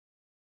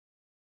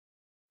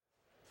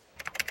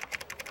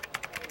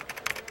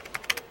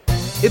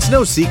It's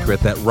no secret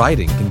that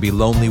writing can be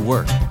lonely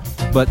work,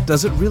 but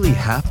does it really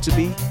have to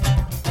be?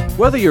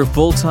 Whether you're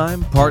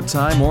full-time,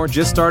 part-time, or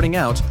just starting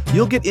out,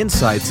 you'll get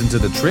insights into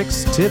the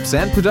tricks, tips,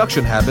 and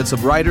production habits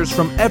of writers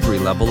from every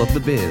level of the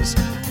biz.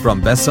 From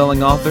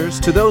best-selling authors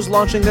to those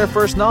launching their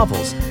first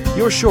novels,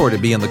 you're sure to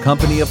be in the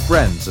company of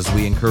friends as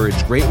we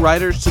encourage great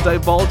writers to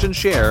divulge and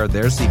share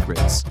their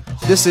secrets.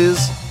 This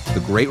is the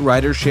Great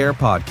Writers Share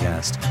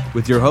podcast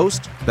with your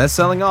host,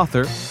 best-selling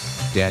author,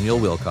 Daniel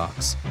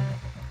Wilcox.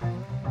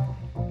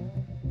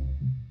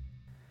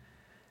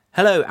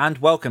 Hello and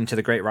welcome to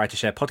the Great Writers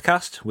Share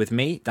podcast with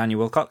me, Daniel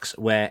Wilcox,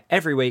 where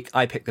every week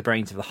I pick the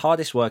brains of the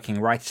hardest working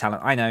writer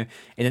talent I know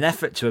in an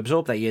effort to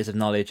absorb their years of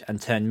knowledge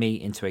and turn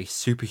me into a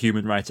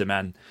superhuman writer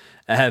man.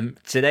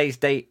 Today's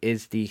date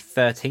is the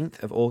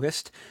 13th of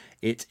August.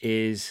 It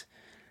is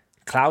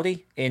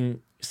cloudy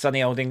in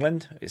sunny old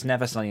England. It's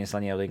never sunny in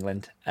sunny old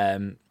England.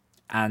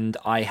 And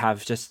I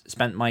have just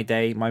spent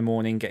my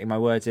morning getting my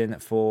words in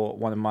for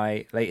one of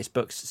my latest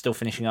books, still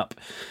finishing up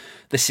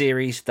the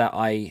series that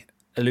I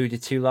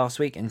alluded to last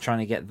week and trying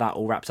to get that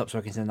all wrapped up so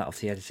I can send that off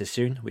to the editor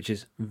soon, which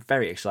is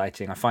very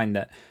exciting. I find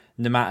that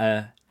no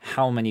matter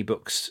how many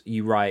books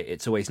you write,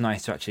 it's always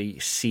nice to actually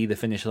see the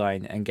finish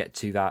line and get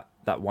to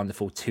that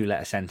wonderful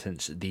 2-letter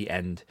sentence at the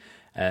end.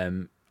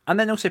 And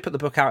then also put the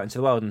book out into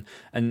the world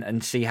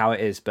and see how it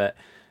is. But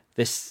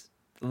the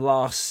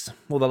last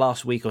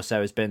week or so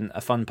has been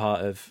a fun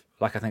part of,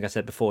 like I think I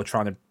said before,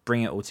 trying to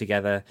bring it all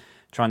together,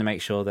 trying to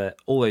make sure that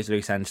all those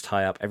loose ends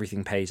tie up,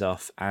 everything pays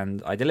off,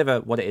 and I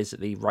deliver what it is that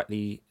the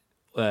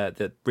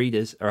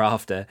readers are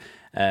after,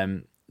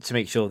 to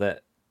make sure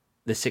that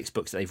the 6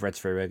 books that they've read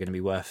through are going to be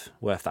worth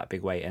that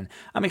big weight. And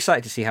I'm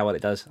excited to see how well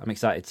it does. I'm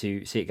excited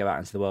to see it go out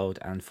into the world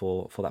and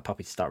for that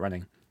puppy to start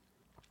running.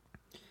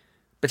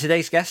 But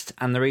today's guest,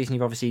 and the reason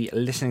you're obviously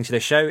listening to the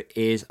show,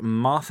 is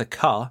Martha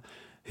Carr,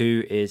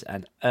 who is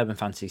an urban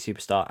fantasy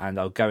superstar, and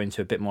I'll go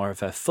into a bit more of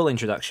her full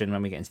introduction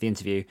when we get into the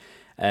interview.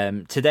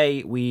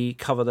 Today we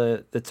cover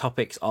the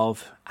topics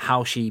of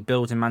how she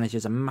builds and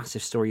manages a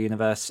massive story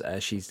universe.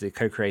 She's the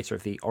co-creator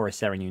of the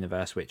Oryserian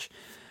universe, which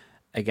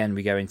again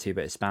we go into,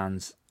 but it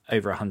spans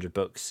over 100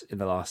 books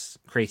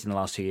created in the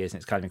last 2 years, and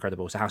it's kind of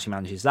incredible. So how she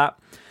manages that.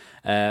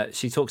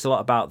 She talks a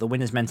lot about the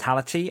winner's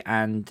mentality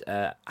and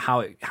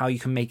how you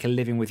can make a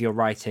living with your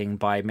writing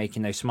by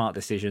making those smart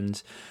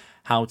decisions,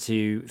 how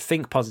to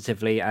think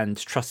positively and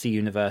trust the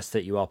universe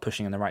that you are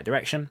pushing in the right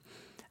direction.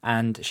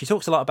 And she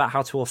talks a lot about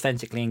how to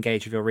authentically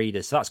engage with your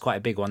readers. So that's quite a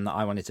big one that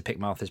I wanted to pick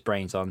Martha's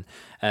brains on.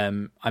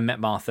 I met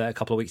Martha a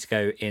couple of weeks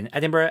ago in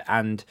Edinburgh,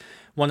 and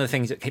one of the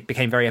things that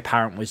became very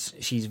apparent was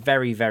she's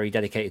very, very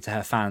dedicated to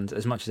her fans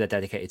as much as they're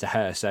dedicated to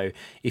her. So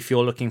if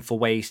you're looking for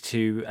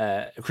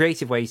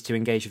creative ways to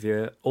engage with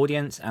your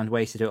audience and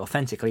ways to do it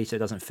authentically so it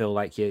doesn't feel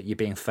like you're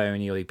being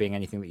phony or you're being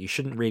anything that you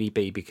shouldn't really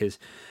be, because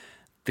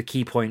the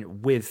key point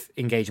with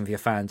engaging with your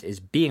fans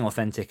is being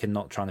authentic and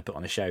not trying to put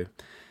on a show.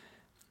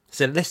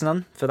 So listen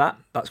on for that.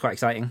 That's quite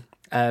exciting.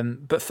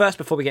 But first,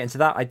 before we get into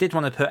that, I did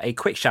want to put a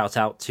quick shout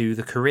out to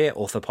the Career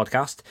Author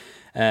podcast.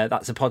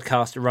 That's a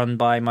podcast run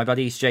by my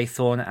buddies Jay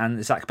Thorne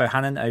and Zach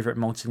Bohannon over at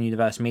Molten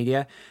Universe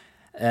Media.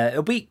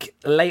 A week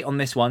late on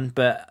this one,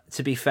 but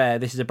to be fair,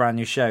 this is a brand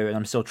new show and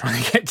I'm still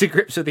trying to get to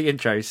grips with the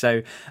intro,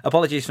 so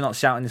apologies for not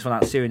shouting this one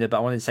out sooner, but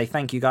I wanted to say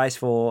thank you guys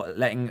for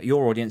letting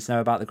your audience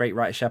know about the Great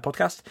Writers Share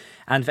podcast.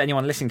 And for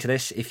anyone listening to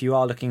this, if you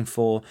are looking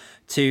for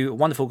 2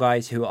 wonderful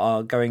guys who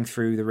are going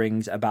through the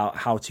rings about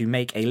how to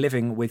make a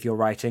living with your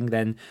writing,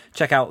 then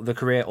check out the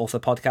Career Author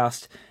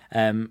podcast.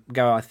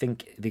 I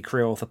think the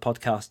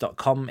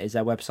careerauthorpodcast.com is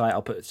their website.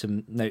 I'll put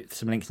some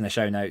links in the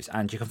show notes,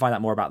 and you can find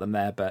out more about them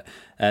there. But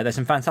there's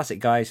some fantastic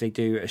guys. They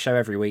do a show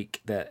every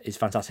week that is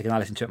fantastic, and I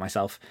listen to it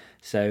myself.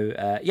 So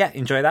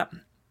enjoy that.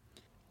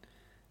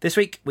 This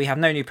week, we have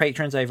no new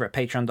patrons over at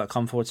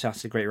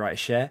patreon.com/The Great Writers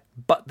Share,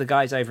 but the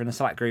guys over in the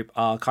Slack group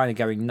are kind of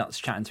going nuts,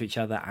 chatting to each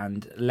other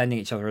and lending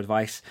each other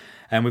advice.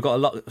 And we've got a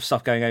lot of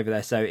stuff going over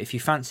there. So if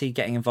you fancy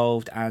getting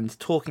involved and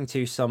talking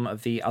to some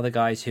of the other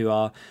guys who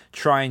are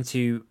trying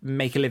to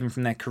make a living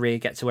from their career,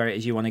 get to where it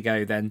is you want to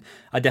go, then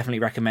I definitely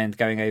recommend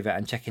going over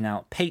and checking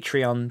out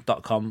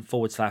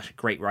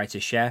patreon.com/Great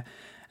Writers Share.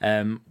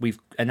 We've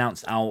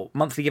announced our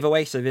monthly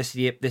giveaway, so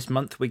this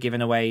month we're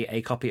giving away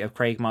a copy of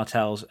Craig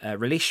Martell's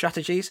release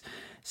strategies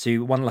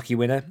to one lucky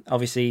winner.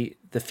 Obviously,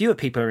 the fewer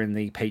people are in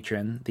the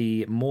Patreon,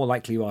 the more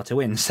likely you are to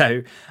win,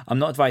 so I'm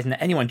not advising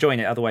that anyone join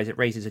it, otherwise it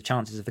raises the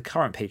chances of the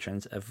current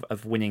patrons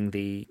of winning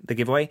the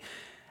giveaway.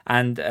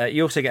 And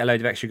you also get a load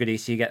of extra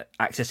goodies, so you get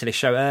access to the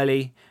show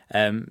early.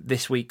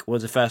 This week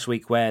was the first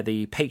week where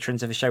the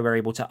patrons of the show were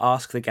able to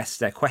ask the guests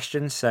their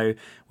questions. So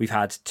we've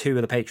had 2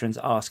 of the patrons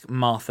ask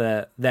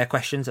Martha their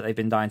questions that they've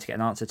been dying to get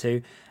an answer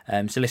to.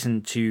 So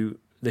listen to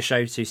the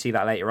show to see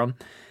that later on.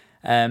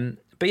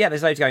 But yeah,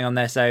 there's loads going on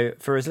there. So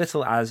for as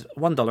little as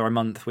 $1 a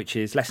month, which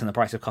is less than the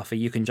price of coffee,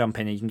 you can jump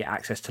in and you can get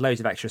access to loads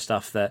of extra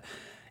stuff that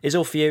is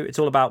all for you. It's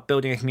all about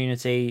building a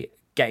community,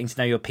 getting to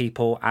know your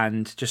people,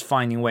 and just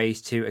finding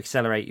ways to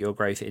accelerate your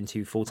growth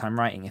into full-time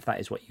writing, if that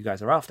is what you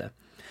guys are after.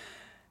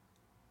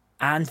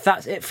 And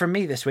that's it from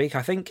me this week,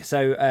 I think.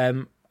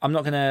 So I'm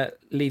not going to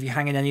leave you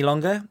hanging any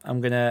longer.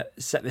 I'm going to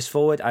set this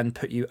forward and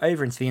put you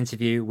over into the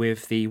interview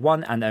with the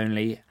one and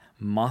only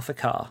Martha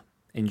Carr.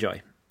 Enjoy.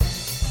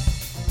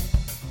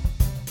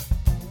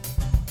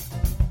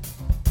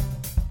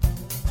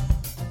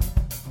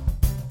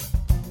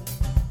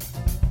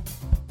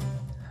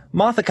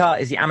 Martha Carr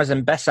is the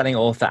Amazon best-selling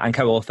author and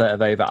co-author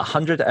of over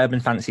 100 urban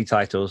fantasy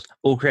titles,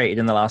 all created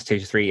in the last 2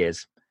 to 3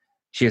 years.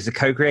 She is the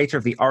co-creator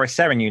of the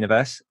Oryseren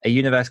universe, a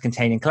universe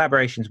containing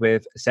collaborations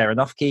with Sarah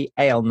Noffke,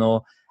 A.L.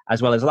 Noor,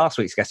 as well as last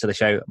week's guest of the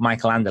show,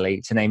 Michael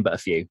Anderle, to name but a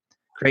few,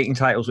 creating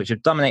titles which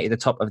have dominated the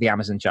top of the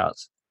Amazon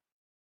charts.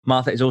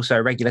 Martha is also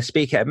a regular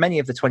speaker at many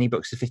of the 20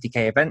 Books to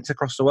 50K events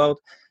across the world,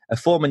 a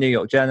former New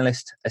York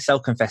journalist, a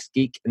self-confessed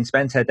geek, and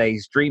spends her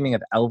days dreaming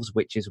of elves,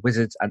 witches,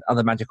 wizards, and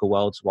other magical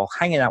worlds while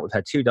hanging out with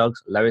her 2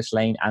 dogs, Lois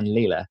Lane and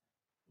Leela.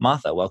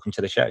 Martha, welcome to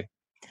the show.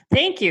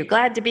 Thank you.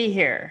 Glad to be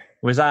here.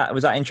 Was that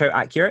intro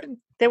accurate?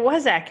 That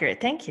was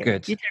accurate. Thank you.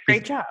 Good. You did a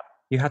great job.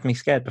 You had me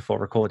scared before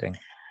recording.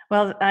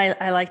 Well,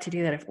 I like to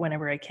do that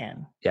whenever I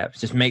can. Yeah,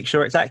 just make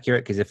sure it's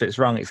accurate, because if it's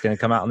wrong, it's going to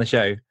come out on the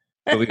show.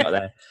 But we got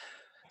there.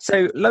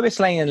 So Lois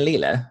Lane and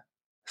Leela,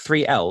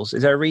 3 L's.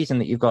 Is there a reason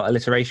that you've got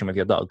alliteration with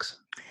your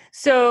dogs?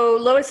 So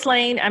Lois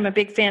Lane, I'm a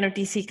big fan of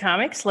DC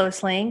Comics.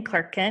 Lois Lane,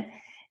 Clark Kent.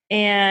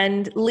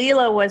 And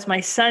Leela was my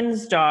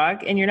son's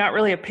dog. And you're not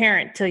really a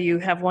parent till you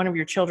have one of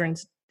your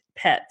children's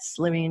pets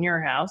living in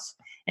your house.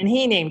 And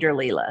he named her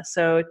Leela.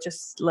 So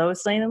just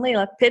Lois Lane and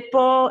Leela.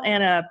 Pitbull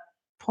and a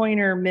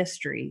pointer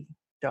mystery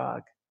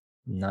dog.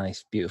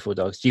 Nice, beautiful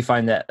dogs. Do you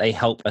find that they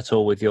help at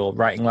all with your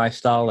writing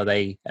lifestyle? Are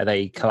they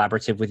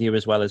collaborative with you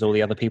as well as all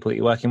the other people that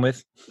you're working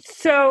with?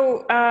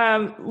 So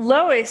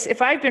Lois,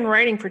 if I've been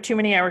writing for too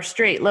many hours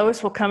straight,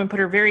 Lois will come and put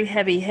her very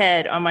heavy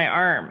head on my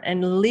arm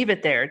and leave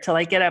it there till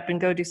I get up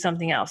and go do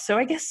something else. So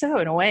I guess so,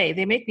 in a way.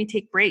 They make me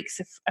take breaks.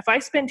 If I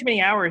spend too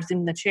many hours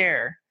in the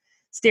chair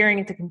staring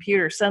at the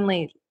computer,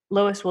 suddenly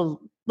Lois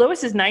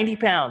is 90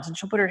 pounds and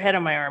she'll put her head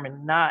on my arm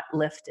and not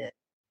lift it.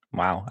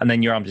 Wow. And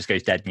then your arm just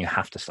goes dead and you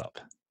have to stop.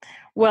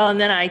 Well,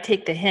 and then I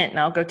take the hint and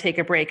I'll go take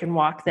a break and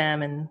walk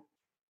them. And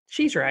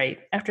she's right.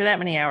 After that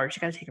many hours, you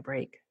got to take a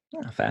break.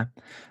 Oh, fair.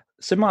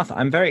 So Martha,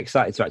 I'm very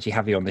excited to actually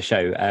have you on the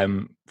show.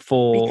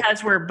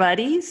 Because we're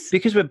buddies?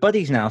 Because we're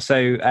buddies now.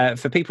 So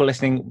for people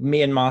listening,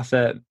 me and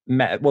Martha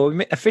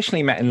we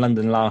officially met in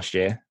London last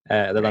year,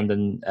 at the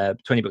London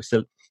 20 Books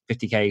to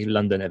 50K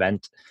London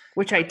event.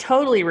 Which I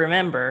totally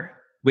remember.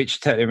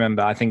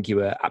 I think you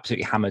were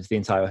absolutely hammered the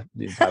entire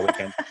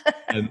weekend.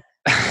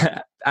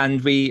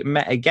 And we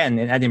met again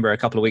in Edinburgh a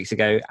couple of weeks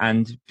ago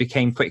and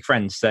became quick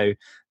friends. So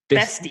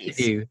this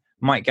interview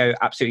might go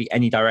absolutely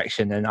any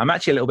direction. And I'm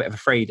actually a little bit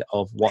afraid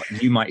of what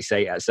you might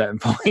say at certain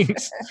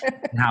points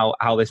and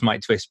how this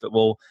might twist. But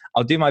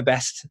I'll do my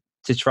best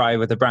to try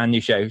with a brand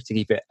new show to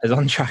keep it as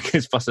on track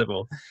as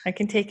possible. I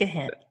can take a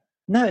hint.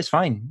 No, it's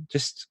fine.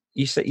 Just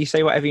you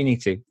say whatever you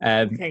need to.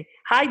 Okay.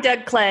 Hi,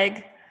 Doug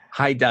Clegg.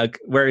 Hi, Doug.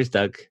 Where is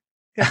Doug?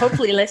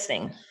 Hopefully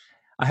listening.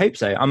 I hope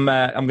so. I'm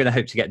going to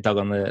hope to get Doug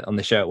on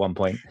the show at one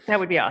point. That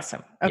would be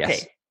awesome.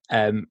 Okay.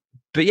 Yes.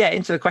 But yeah,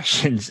 into the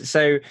questions.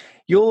 So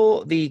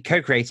you're the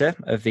co-creator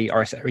of the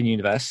Oryseren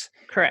universe.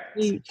 Correct.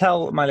 Can you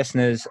tell my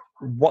listeners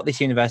what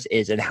this universe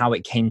is and how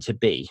it came to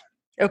be?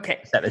 Okay.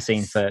 Set the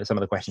scene for some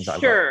of the questions that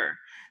I've got. Sure.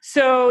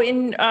 So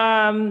in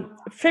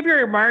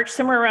February or March,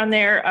 somewhere around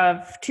there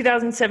of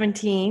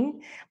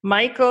 2017,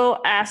 Michael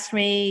asked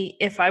me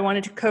if I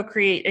wanted to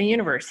co-create a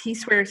universe. He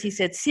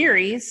said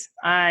series.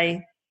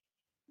 I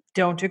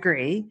don't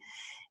agree.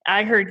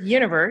 I heard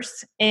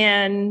universe,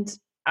 and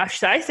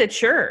I said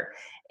sure.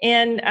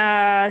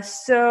 And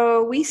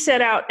so we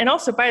set out, and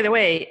also, by the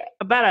way,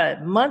 about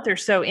a month or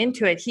so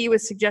into it, he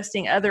was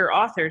suggesting other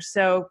authors.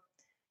 So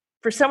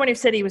for someone who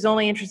said he was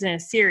only interested in a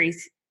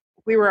series,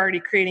 we were already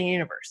creating a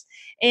universe.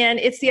 And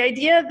it's the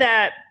idea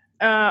that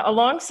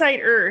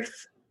alongside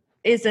Earth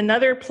is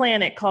another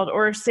planet called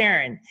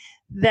Oryseren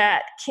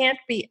that can't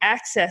be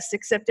accessed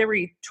except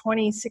every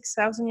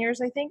 26,000 years,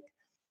 I think.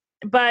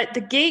 But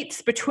the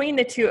gates between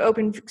the two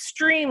open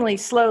extremely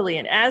slowly.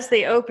 And as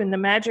they open, the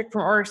magic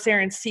from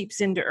Oryseren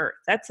seeps into Earth.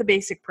 That's the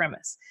basic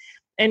premise.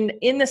 And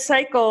in the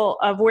cycle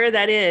of where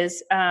that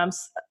is,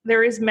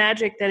 there is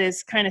magic that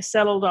is kind of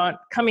settled on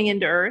coming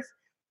into Earth.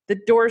 The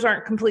doors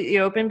aren't completely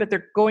open, but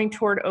they're going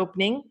toward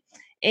opening.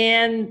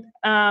 And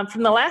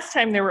from the last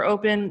time they were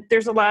open,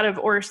 there's a lot of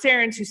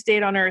Oryserens who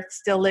stayed on Earth,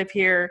 still live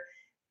here.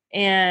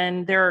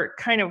 And there are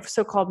kind of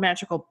so-called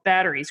magical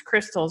batteries,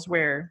 crystals,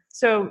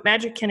 so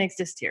magic can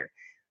exist here.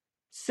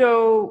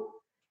 So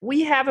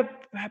we have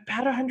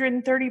about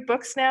 130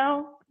 books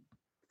now.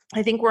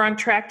 I think we're on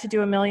track to do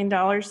 $1 million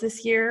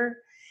this year.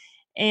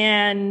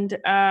 And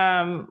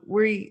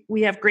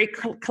we have great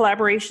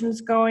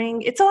collaborations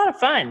going. It's a lot of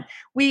fun.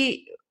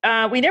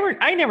 I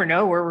never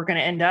know where we're going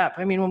to end up.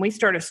 I mean, when we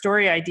start a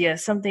story idea,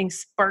 something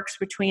sparks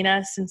between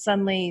us, and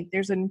suddenly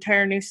there's an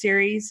entire new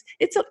series.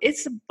 It's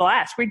a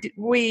blast.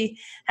 We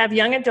have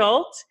young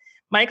adult.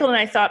 Michael and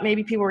I thought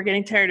maybe people were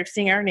getting tired of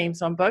seeing our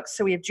names on books,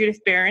 so we have Judith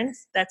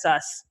Behrens. That's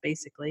us,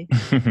 basically.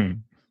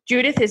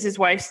 Judith is his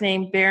wife's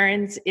name.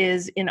 Barrons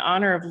is in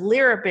honor of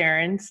Lyra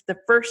Barrons. The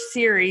first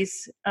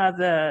series of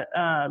the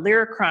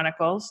Lyra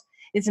Chronicles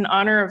is in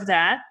honor of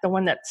that, the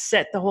one that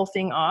set the whole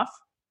thing off.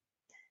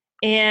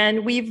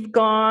 And we've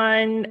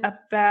gone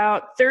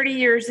about 30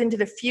 years into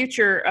the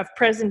future of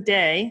present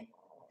day.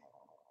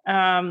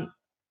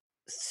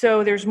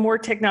 So there's more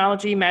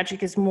technology,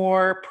 magic is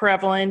more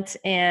prevalent,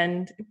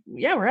 and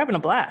yeah, we're having a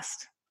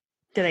blast.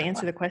 Did I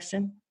answer the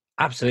question?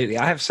 Absolutely.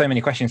 I have so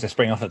many questions to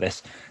spring off of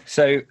this.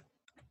 So,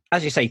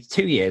 as you say,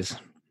 2 years,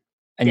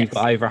 and Yes. you've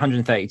got over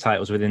 130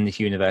 titles within this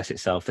universe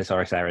itself, this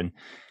Oris Aaron.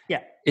 Yeah.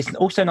 It's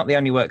also not the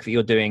only work that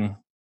you're doing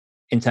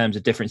in terms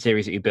of different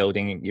series that you're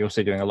building. You're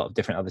also doing a lot of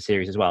different other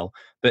series as well.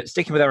 But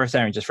sticking with Oris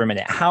Aaron just for a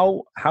minute,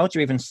 how do you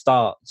even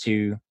start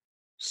to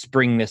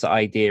spring this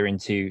idea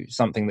into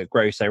something that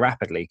grows so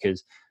rapidly?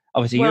 Because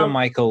obviously you and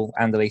Michael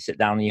Anderle sit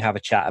down and you have a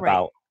chat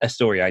about a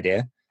story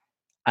idea.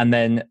 And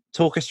then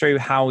talk us through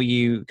how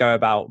you go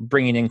about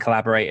bringing in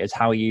collaborators,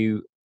 how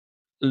you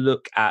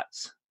look at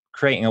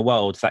creating a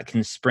world that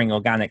can spring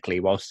organically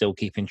while still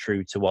keeping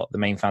true to what the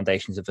main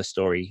foundations of the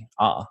story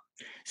are.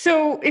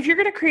 So if you're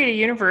going to create a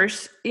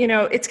universe,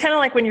 it's kind of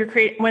like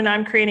when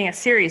I'm creating a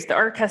series, the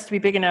arc has to be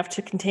big enough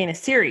to contain a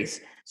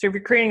series. So if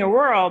you're creating a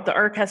world, the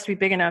arc has to be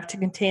big enough to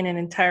contain an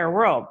entire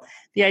world.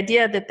 The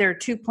idea that there are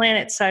two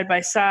planets side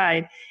by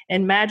side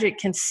and magic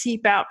can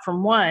seep out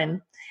from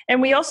one.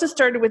 And we also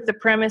started with the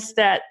premise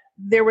that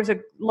there was a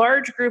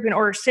large group in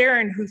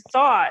Orosaren who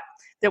thought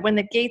that when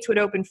the gates would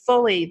open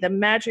fully, the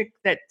magic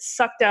that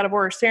sucked out of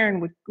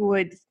Orosaren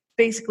would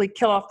basically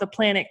kill off the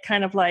planet,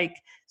 kind of like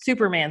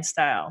Superman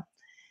style.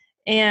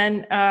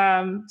 And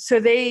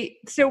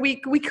so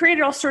we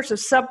created all sorts of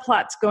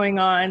subplots going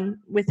on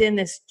within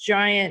this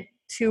giant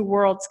two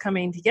worlds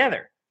coming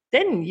together.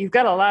 Then you've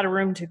got a lot of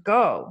room to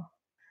go.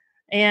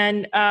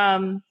 And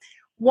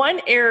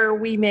one error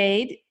we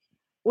made,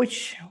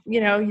 which,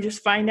 you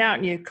just find out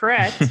and you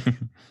correct.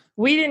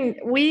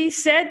 We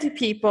said to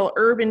people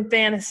urban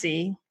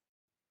fantasy,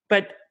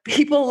 but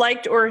people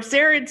liked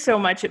Orosaren so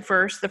much at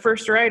first, the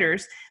first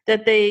writers,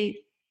 that they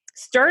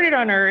started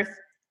on Earth,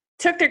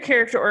 took their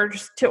character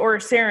to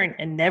Orosaren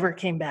and never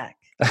came back.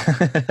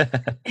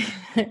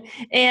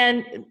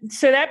 And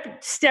so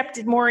that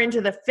stepped more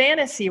into the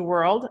fantasy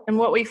world. And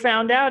what we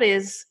found out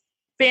is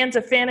fans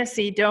of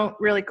fantasy don't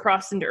really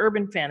cross into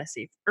urban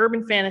fantasy.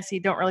 Urban fantasy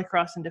don't really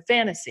cross into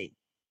fantasy.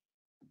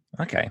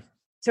 Okay.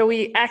 So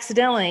we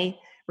accidentally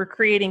were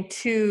creating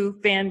two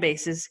fan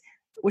bases,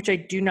 which I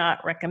do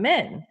not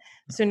recommend.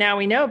 So now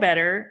we know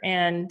better,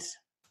 and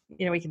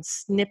we can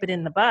snip it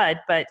in the bud.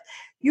 But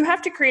you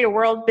have to create a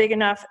world big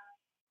enough,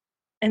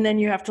 and then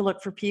you have to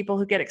look for people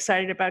who get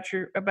excited about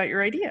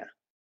your idea.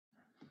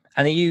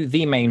 And are you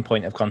the main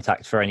point of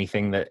contact for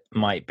anything that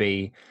might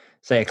be,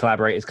 say, a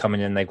collaborator's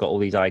coming in, they've got all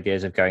these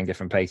ideas of going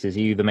different places?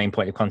 Are you the main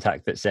point of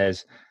contact that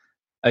says,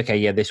 okay,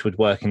 yeah, this would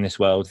work in this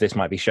world, this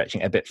might be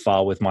stretching a bit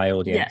far with my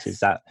audience? Yes. Is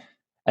that,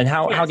 and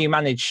how do you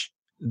manage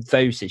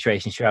those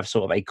situations? Do you have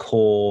sort of a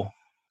core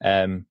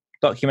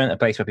document, a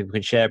place where people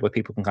can share, where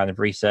people can kind of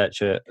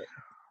research it?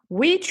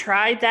 We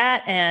tried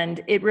that,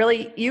 and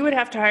you would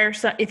have to hire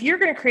if you're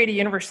going to create a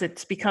universe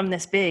that's become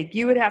this big,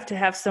 you would have to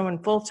have someone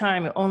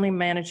full-time who only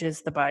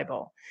manages the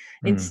Bible.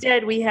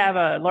 Instead, we have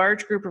a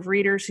large group of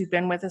readers who've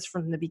been with us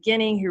from the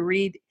beginning, who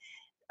read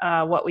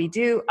what we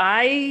do.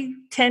 I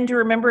tend to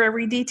remember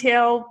every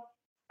detail,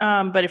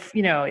 but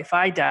if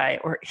I die,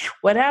 or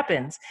what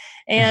happens?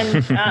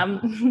 And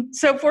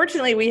so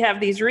fortunately, we have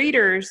these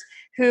readers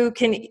who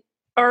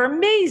are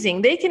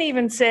amazing. They can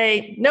even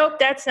say, nope,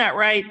 that's not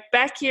right.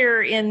 Back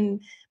here in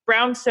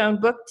Brownstone,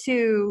 book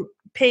 2,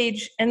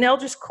 page, and they'll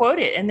just quote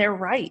it, and they're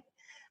right.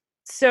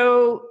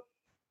 So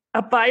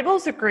a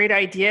Bible's a great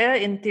idea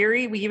in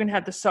theory. We even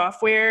had the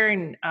software,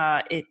 and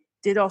it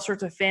did all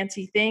sorts of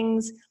fancy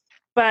things.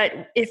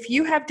 But if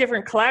you have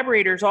different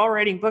collaborators all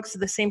writing books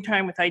at the same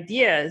time with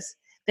ideas,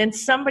 then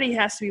somebody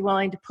has to be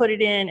willing to put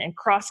it in and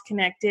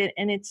cross-connect it.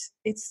 And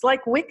it's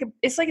like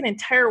an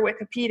entire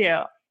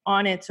Wikipedia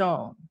on its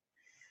own.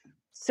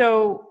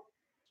 So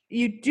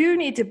you do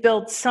need to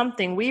build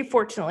something. We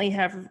fortunately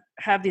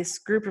have this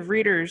group of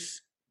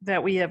readers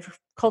that we have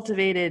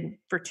cultivated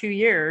for 2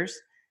 years.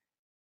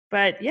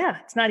 But yeah,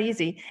 it's not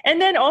easy. And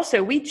then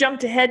also we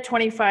jumped ahead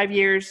 25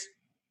 years.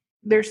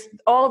 There's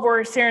all of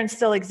Orosaren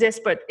still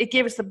exists, but it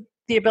gave us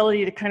the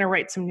ability to kind of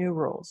write some new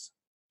rules.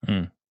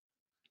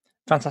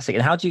 Fantastic.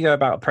 And how do you go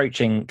about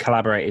approaching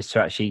collaborators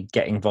to actually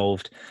get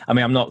involved? I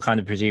mean, I'm not kind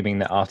of presuming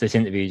that after this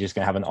interview, you're just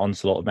going to have an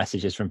onslaught of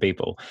messages from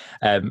people.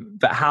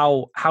 But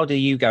how do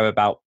you go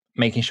about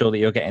making sure that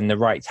you're getting the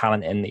right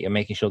talent in, that you're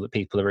making sure that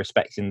people are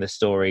respecting the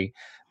story,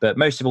 but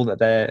most of all, that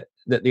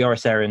the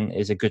Orosaren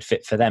is a good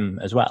fit for them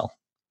as well?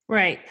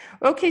 Right.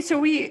 Okay.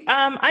 So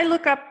I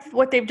look up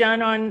what they've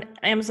done on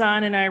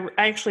Amazon, and I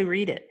actually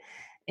read it,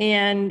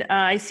 and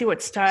I see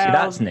what style. So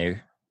that's new.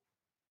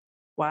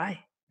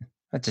 Why?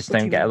 I just What do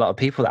don't you get a mean? lot of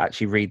people that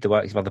actually read the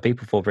works of other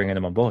people before bringing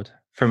them on board,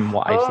 from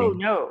what I've Oh seen.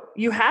 no,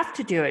 you have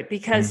to do it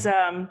because,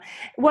 Mm.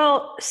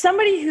 well,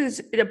 somebody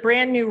who's a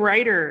brand new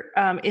writer,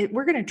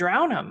 we're going to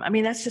drown them. I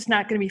mean, that's just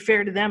not going to be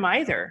fair to them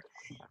either.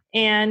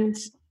 And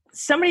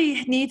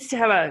somebody needs to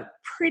have a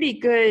pretty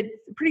good,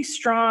 pretty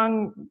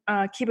strong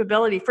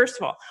capability, first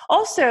of all.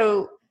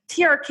 Also,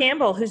 T.R.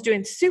 Campbell, who's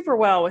doing super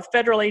well with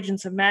Federal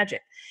Agents of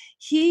Magic,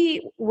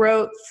 he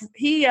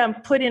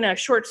put in a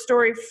short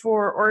story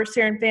for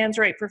Orseran Fans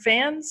Write for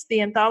Fans,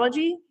 the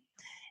anthology,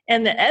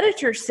 and the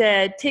editor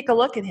said, take a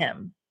look at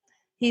him.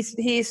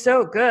 He's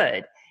so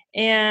good.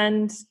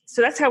 And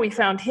so that's how we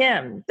found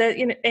him.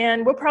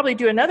 And we'll probably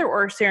do another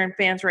Orseran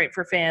Fans Write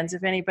for Fans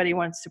if anybody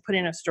wants to put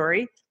in a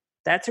story.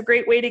 That's a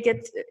great way to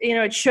get,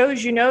 it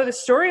shows the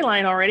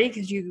storyline already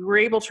because you were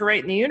able to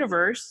write in the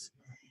universe.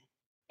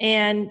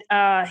 And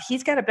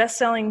he's got a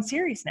best-selling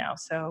series now,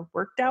 so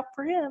worked out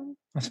for him.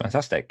 That's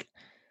fantastic.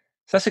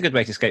 So that's a good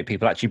way to scope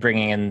people, actually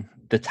bringing in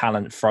the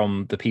talent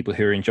from the people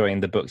who are enjoying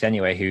the books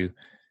anyway, who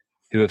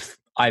have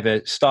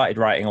either started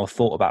writing or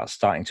thought about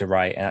starting to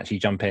write and actually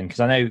jump in. Because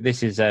I know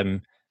this is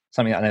something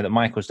that I know that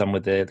Michael's done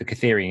with the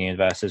Cthulhu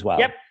universe as well.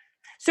 Yep.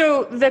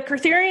 So the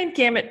Cthulhu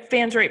Gamut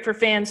Fans Write for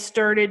Fans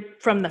started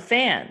from the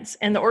fans,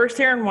 and the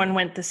Orseran one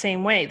went the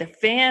same way. The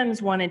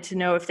fans wanted to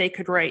know if they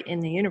could write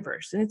in the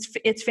universe, and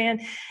it's fan.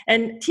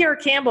 And T.R.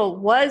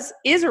 Campbell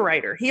is a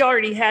writer. He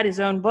already had his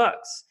own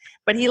books,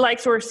 but he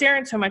likes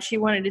Orseran so much he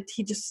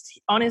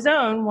just on his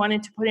own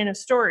wanted to put in a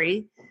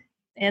story,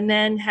 and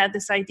then had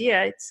this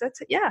idea. It's got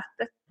to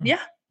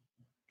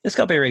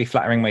be a really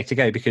flattering way to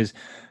go, because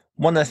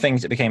one of the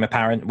things that became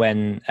apparent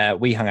when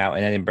we hung out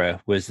in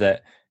Edinburgh was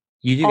that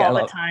you do get a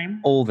lot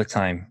all the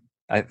time.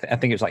 I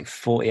think it was like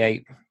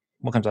 48,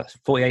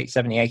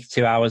 70,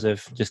 82 hours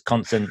of just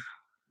constant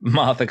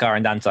Martha, Car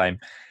and Dan time.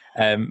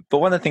 But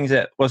one of the things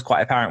that was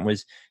quite apparent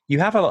was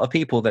you have a lot of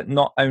people that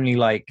not only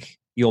like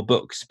your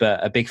books,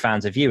 but are big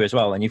fans of you as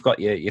well. And you've got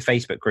your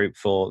Facebook group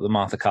for the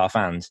Martha Car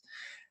fans.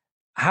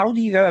 How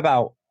do you go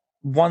about,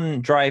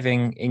 one,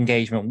 driving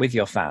engagement with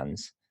your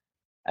fans,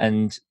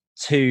 and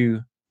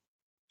two,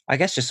 I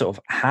guess just sort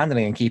of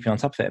handling and keeping on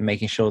top of it and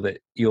making sure that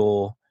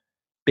you're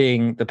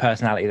being the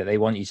personality that they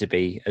want you to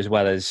be, as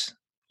well as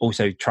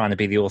also trying to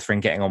be the author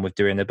and getting on with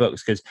doing the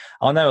books? Because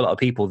I know a lot of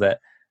people that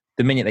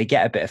the minute they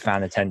get a bit of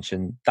fan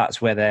attention,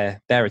 that's where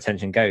their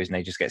attention goes, and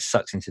they just get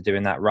sucked into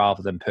doing that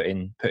rather than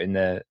putting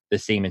the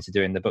seam into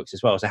doing the books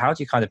as well. So how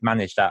do you kind of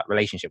manage that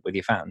relationship with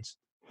your fans?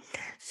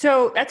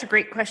 So that's a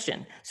great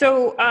question.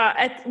 So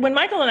when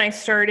Michael and I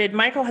started,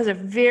 Michael has a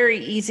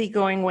very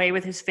easygoing way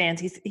with his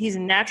fans. He's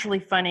naturally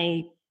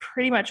funny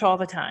pretty much all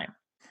the time.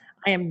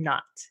 I am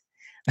not.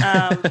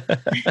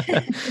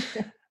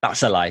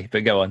 That's a lie,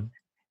 but go on.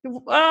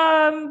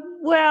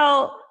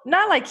 Well,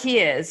 not like he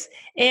is.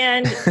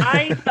 And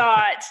I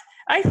thought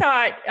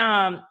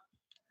I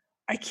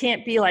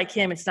can't be like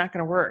him. It's not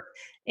going to work.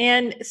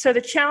 And so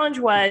the challenge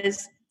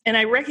was, and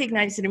I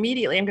recognized it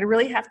immediately, I'm going to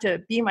really have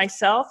to be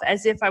myself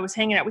as if I was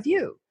hanging out with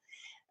you.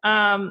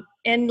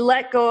 And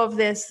let go of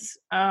this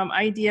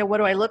idea, what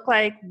do I look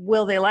like?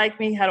 Will they like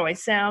me? How do I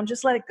sound?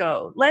 Just let it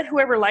go. Let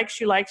whoever likes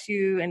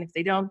you. And if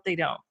they don't, they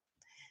don't.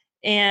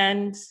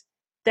 And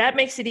that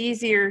makes it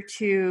easier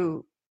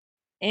to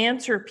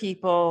answer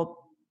people,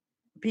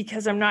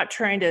 because I'm not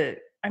trying to,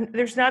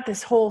 there's not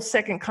this whole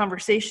second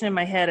conversation in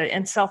my head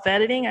and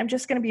self-editing. I'm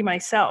just going to be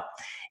myself.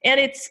 And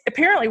it's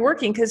apparently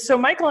working, because so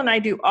Michael and I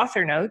do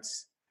author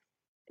notes.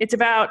 It's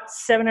about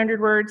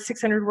 700 words,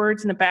 600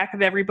 words in the back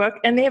of every book,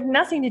 and they have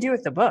nothing to do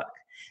with the book.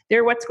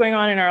 They're what's going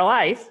on in our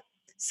life.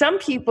 Some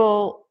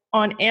people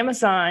on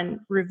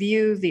Amazon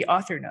review the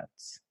author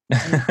notes.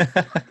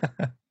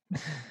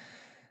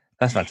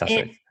 That's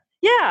fantastic.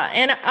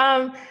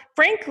 And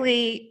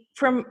frankly,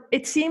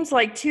 it seems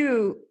like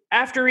too,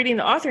 after reading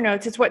the author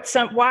notes, it's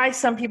why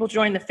some people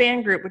join the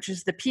fan group, which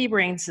is the Pea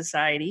Brain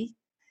Society.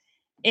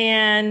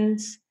 And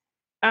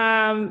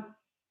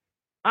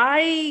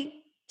I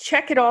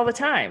check it all the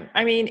time.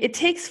 I mean, it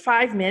takes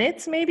 5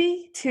 minutes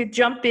maybe to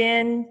jump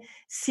in,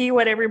 see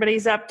what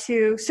everybody's up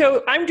to.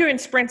 So I'm doing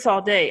sprints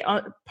all day.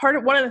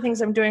 One of the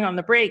things I'm doing on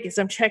the break is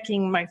I'm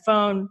checking my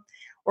phone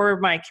or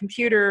my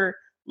computer,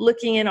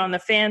 looking in on the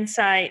fan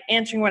site,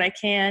 answering what I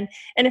can.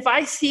 And if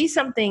I see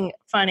something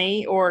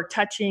funny or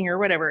touching or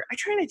whatever, I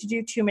try not to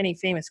do too many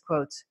famous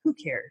quotes. Who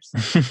cares?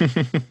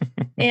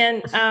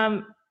 And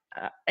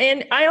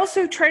I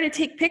also try to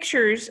take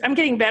pictures. I'm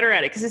getting better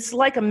at it because it's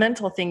like a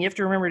mental thing. You have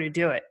to remember to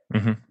do it.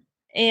 Mm-hmm.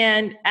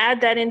 And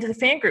add that into the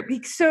fan group.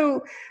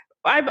 So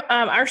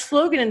our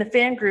slogan in the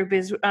fan group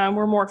is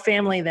we're more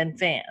family than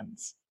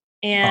fans.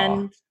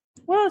 And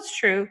well, it's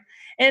true.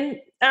 And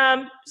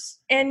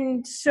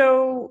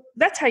so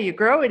that's how you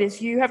grow it,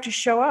 is you have to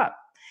show up.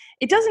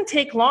 It doesn't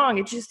take long.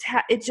 It just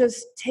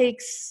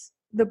takes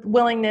the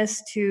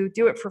willingness to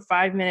do it for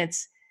 5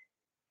 minutes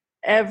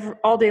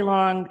all day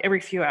long, every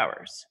few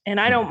hours. And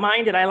I don't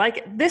mind it. I like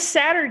it. This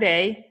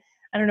Saturday,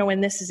 I don't know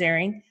when this is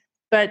airing,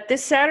 but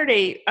this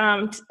Saturday,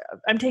 I'm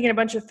taking a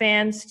bunch of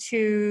fans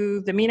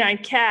to the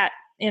Mean-Eyed Cat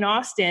in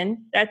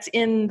Austin. That's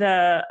in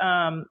the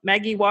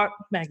Maggie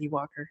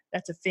Walker.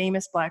 That's a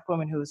famous Black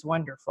woman who is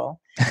wonderful.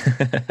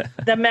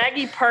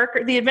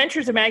 The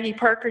Adventures of Maggie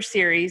Parker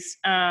series,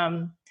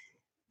 the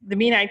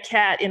Mean-Eyed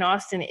Cat in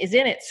Austin is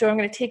in it. So I'm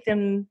going to take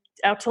them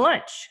out to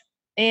lunch.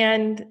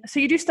 And so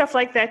you do stuff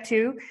like that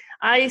too.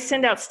 I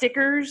send out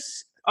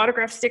stickers,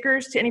 autograph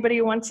stickers to anybody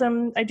who wants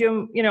them. I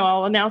do them,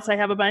 I'll announce I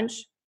have a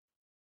bunch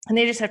and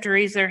they just have to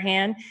raise their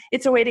hand.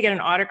 It's a way to get an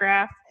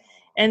autograph.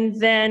 And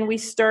then we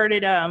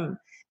started,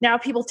 now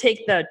people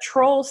take the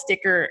troll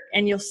sticker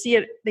and you'll see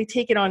it, they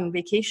take it on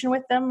vacation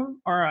with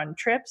them or on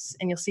trips,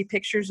 and you'll see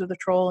pictures of the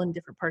troll in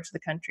different parts of the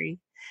country.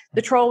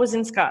 The troll was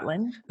in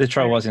Scotland. The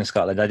troll was in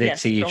Scotland. I did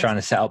see you trying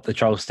to set up the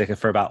troll sticker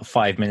for about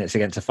 5 minutes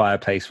against a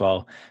fireplace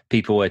while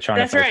people were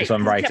trying to focus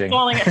on writing.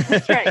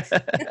 That's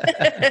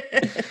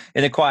right.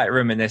 In a quiet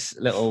room in this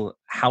little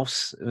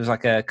house. It was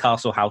like a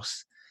castle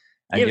house.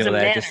 And you were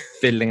there just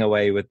fiddling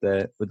away with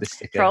the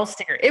sticker. Troll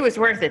sticker. It was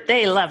worth it.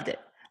 They loved it.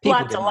 People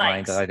Lots didn't of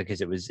likes. mind either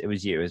because it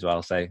was you as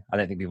well. So I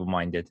don't think people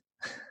minded.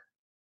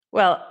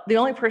 Well, the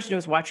only person who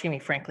was watching me,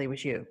 frankly,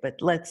 was you. But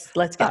let's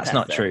get that's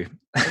not true.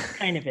 It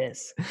kind of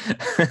is.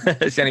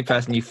 It's the only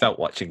person you felt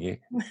watching you.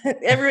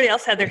 Everybody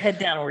else had their head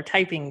down and were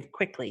typing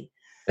quickly.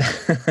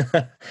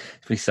 It'll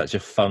be such a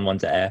fun one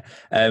to air.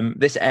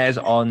 This airs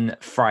on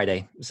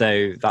Friday,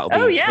 so that'll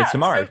be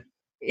tomorrow. So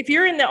if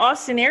you're in the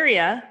Austin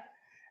area,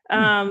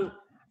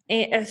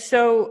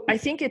 so I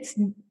think it's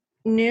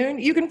noon.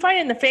 You can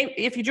find it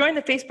if you join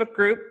the Facebook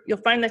group, you'll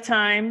find the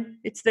time.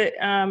 It's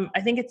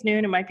I think it's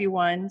noon. It might be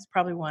 1. It's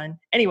probably 1.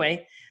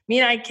 Anyway,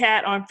 Mean-Eyed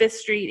Cat on 5th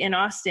Street in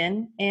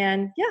Austin.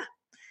 And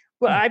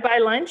I buy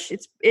lunch.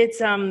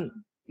 It's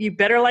you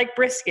better like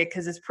brisket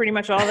because it's pretty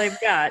much all they've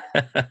got.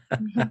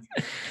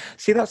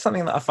 See, that's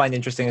something that I find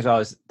interesting as well.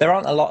 Is there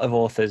aren't a lot of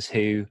authors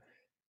who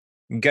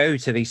go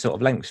to these sort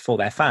of lengths for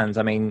their fans.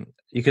 I mean,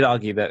 you could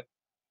argue that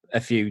a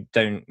few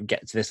don't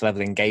get to this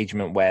level of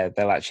engagement where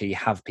they'll actually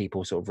have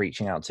people sort of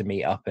reaching out to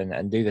meet up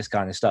and do this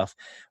kind of stuff.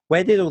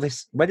 Where did all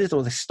this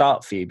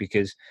start for you?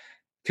 Because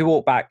if you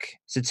walk back,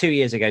 so 2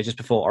 years ago, just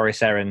before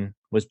Oris Aaron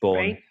was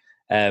born,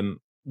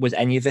 was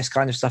any of this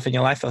kind of stuff in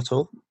your life at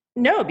all?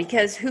 No,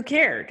 because who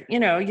cared?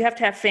 You have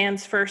to have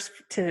fans first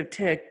to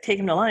take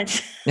them to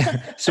lunch.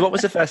 So what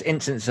was the first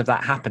instance of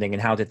that happening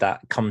and how did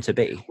that come to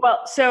be?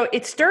 Well, so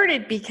it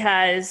started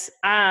because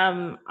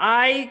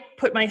I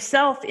put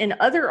myself in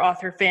other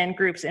author fan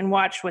groups and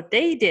watched what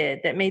they did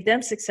that made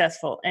them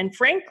successful. And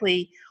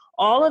frankly,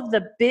 all of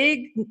the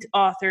big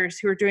authors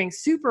who are doing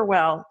super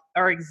well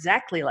are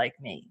exactly like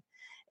me.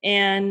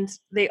 And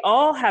they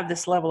all have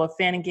this level of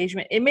fan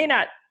engagement. It may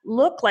not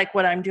look like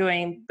what I'm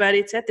doing, but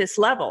it's at this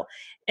level.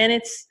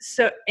 And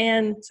so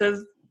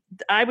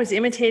I was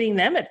imitating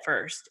them at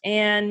first.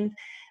 And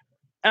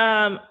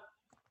I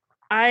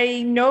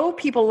know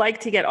people like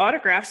to get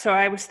autographs. So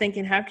I was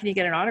thinking, how can you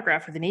get an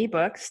autograph with an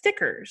ebook?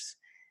 Stickers.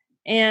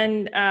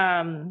 And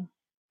and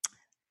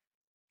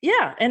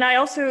I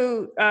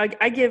also,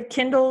 I give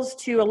Kindles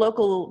to a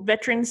local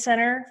veterans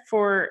center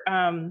for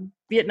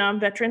Vietnam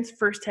veterans.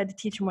 First had to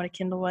teach them what a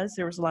Kindle was.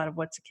 There was a lot of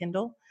what's a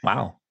Kindle.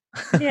 Wow.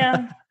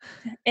 Yeah.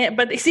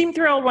 But they seemed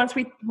thrilled once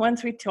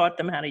we taught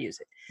them how to use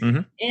it.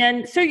 Mm-hmm.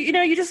 And so,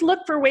 you just look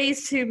for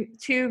ways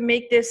to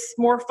make this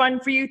more fun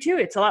for you too.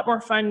 It's a lot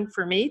more fun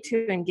for me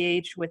to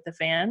engage with the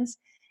fans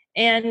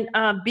and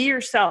be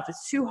yourself.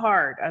 It's too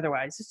hard.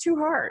 Otherwise it's too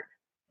hard.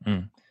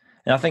 And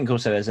I think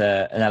also there's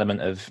an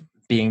element of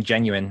being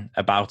genuine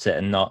about it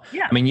and not,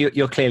 I mean,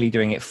 you're clearly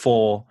doing it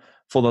for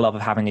the love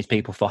of having these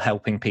people, for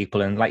helping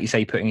people. And like you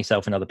say, putting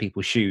yourself in other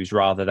people's shoes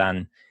rather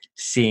than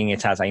seeing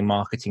it as a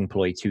marketing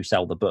ploy to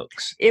sell the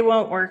books. It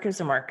won't work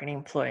as a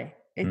marketing ploy.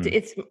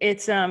 It's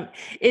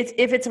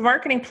if it's a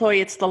marketing ploy,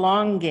 it's the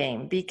long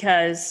game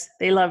because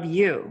they love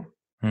you.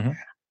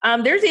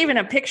 Mm-hmm. There's even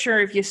a picture,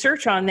 if you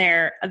search on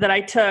there, that I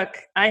took.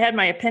 I had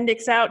my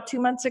appendix out 2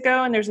 months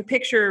ago, and there's a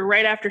picture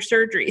right after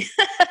surgery.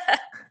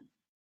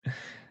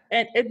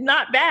 And it's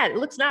not bad. It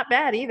looks not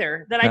bad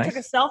either. That I took a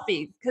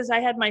selfie because I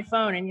had my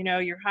phone and,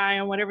 you're high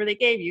on whatever they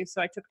gave you.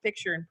 So I took a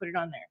picture and put it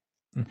on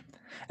there.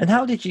 And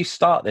how did you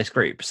start this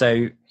group?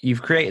 So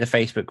you've created a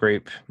Facebook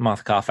group,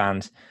 Martha Carr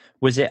Fans.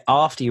 Was it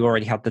after you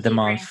already had the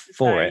demand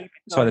for it?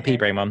 Sorry, the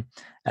P-Brain one.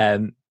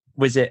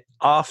 Was it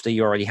after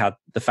you already had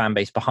the fan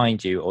base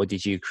behind you, or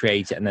did you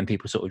create it and then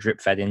people sort of drip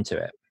fed into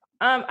it?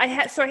 I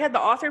had the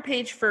author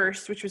page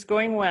first, which was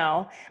going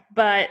well.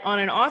 But on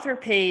an author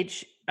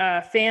page,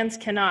 fans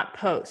cannot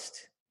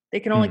post. They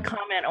can only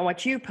comment on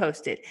what you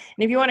posted.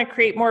 And if you want to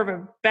create more of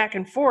a back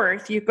and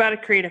forth, you've got to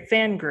create a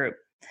fan group.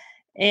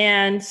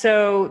 And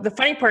so the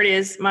funny part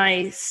is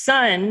my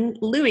son,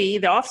 Louis,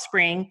 the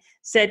offspring,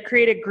 said,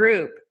 create a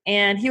group.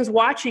 And he was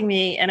watching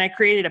me and I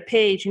created a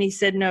page and he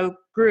said, no,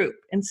 group.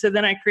 And so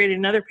then I created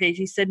another page.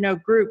 He said, no,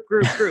 group.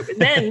 And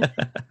then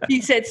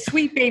he said,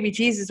 sweet baby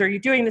Jesus, are you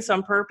doing this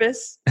on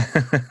purpose?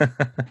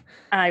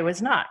 I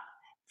was not.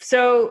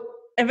 So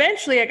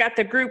eventually I got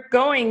the group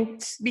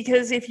going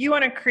because if you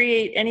want to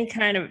create any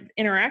kind of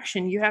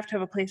interaction, you have to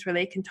have a place where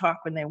they can talk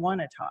when they want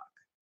to talk.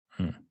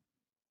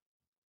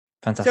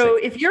 Fantastic. So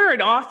if you're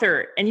an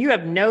author and you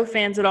have no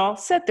fans at all,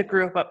 set the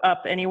group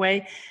up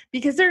anyway,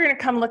 because they're going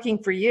to come looking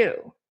for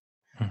you.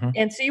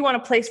 And so you want a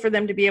place for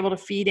them to be able to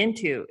feed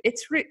into.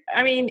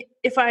 I mean,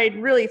 if I had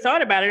really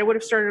thought about it, I would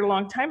have started a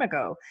long time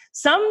ago.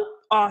 Some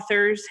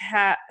authors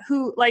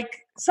who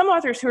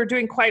are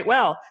doing quite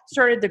well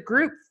started the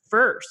group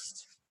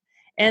first,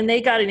 and they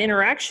got an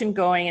interaction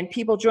going, and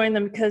people joined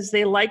them because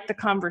they liked the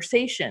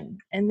conversation,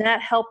 and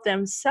that helped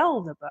them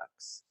sell the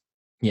books.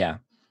 Yeah.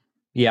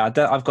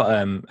 I've got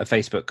a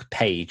Facebook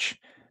page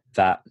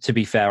that, to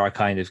be fair, I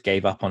kind of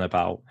gave up on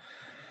about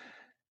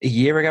a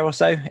year ago or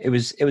so. It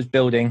was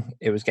building,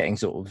 it was getting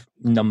sort of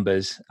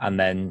numbers, and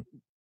then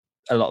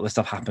a lot of the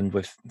stuff happened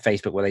with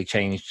Facebook where they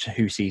changed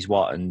who sees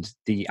what, and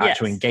the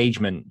actual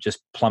engagement just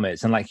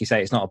plummets. And like you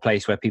say, it's not a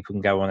place where people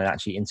can go on and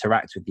actually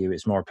interact with you.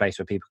 It's more a place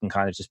where people can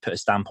kind of just put a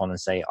stamp on and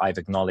say, I've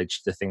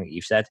acknowledged the thing that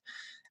you've said.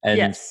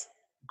 And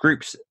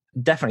groups,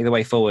 definitely the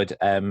way forward,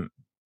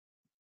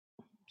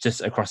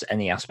 just across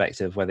any aspect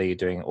of whether you're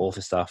doing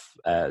author stuff,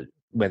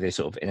 whether you're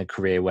sort of in a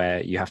career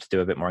where you have to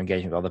do a bit more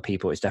engagement with other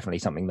people. It's definitely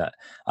something that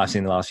I've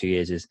seen the last few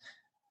years, is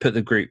put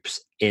the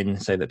groups in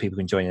so that people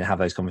can join and have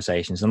those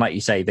conversations. And like you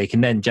say, they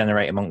can then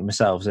generate among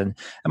themselves. And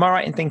am I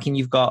right in thinking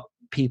you've got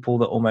people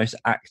that almost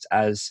act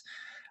as,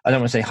 I don't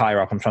want to say higher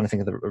up, I'm trying to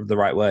think of the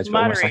right words,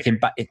 but almost like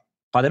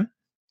pardon?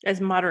 As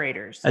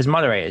moderators.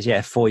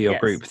 Yeah, for your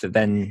group, that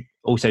then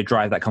also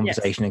drive that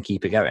conversation and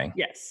keep it going.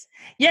 Yes.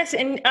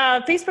 And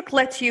Facebook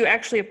lets you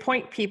actually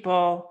appoint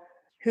people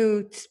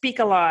who speak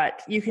a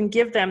lot. You can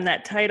give them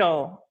that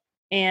title,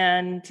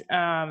 and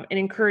it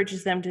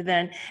encourages them to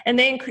then, and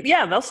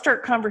they'll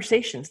start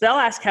conversations. They'll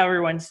ask how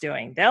everyone's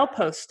doing. They'll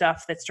post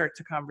stuff that starts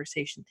a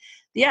conversation.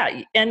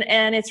 Yeah.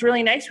 And it's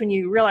really nice when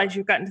you realize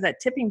you've gotten to that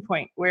tipping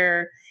point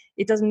where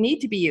it doesn't need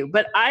to be you.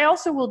 But I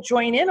also will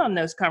join in on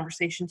those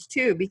conversations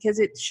too, because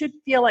it should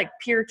feel like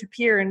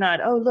peer-to-peer and not,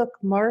 oh, look,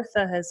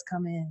 Martha has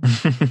come in.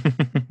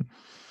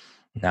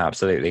 No,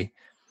 absolutely.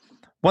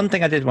 One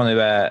thing I did want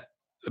to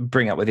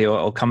bring up with you,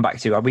 or come back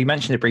to, we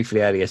mentioned it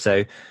briefly earlier.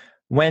 So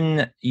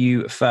when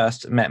you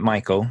first met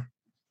Michael,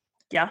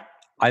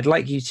 I'd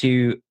like you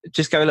to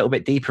just go a little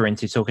bit deeper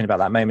into talking about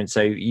that moment.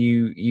 So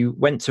you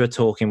went to a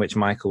talk in which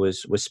Michael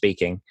was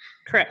speaking.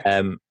 Correct.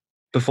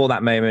 Before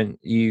that moment,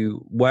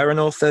 you were an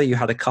author. You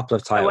had a couple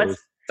of titles.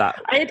 I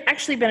had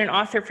actually been an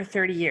author for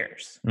 30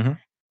 years.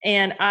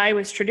 And I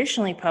was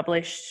traditionally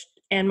published,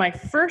 and my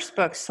first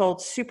book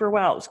sold super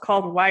well. It was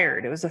called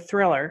Wired. It was a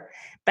thriller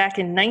back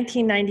in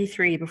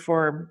 1993,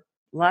 before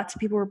lots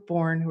of people were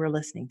born who were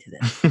listening to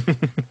this.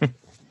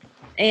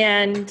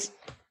 And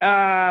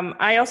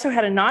I also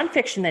had a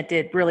nonfiction that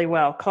did really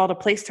well called A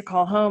Place to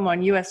Call Home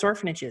on U.S.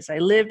 orphanages. I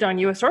lived on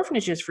U.S.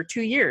 orphanages for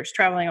 2 years,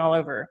 traveling all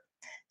over.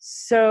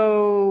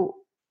 So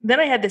then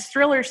I had this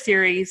thriller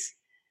series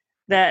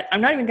that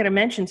I'm not even going to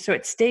mention, so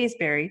it stays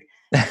buried.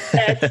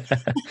 that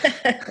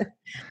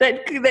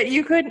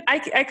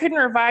I couldn't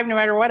revive no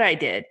matter what I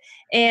did.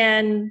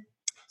 And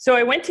so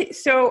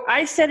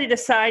I set it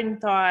aside and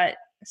thought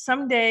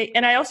someday,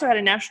 and I also had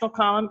a national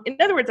column. In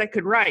other words, I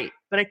could write,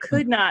 but I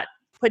could not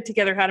put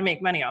together how to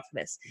make money off of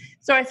this.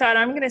 So I thought,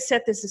 I'm going to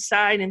set this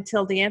aside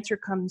until the answer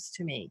comes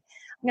to me.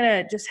 I'm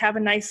going to just have a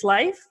nice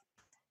life,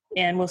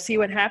 and we'll see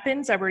what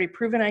happens. I've already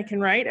proven I can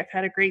write. I've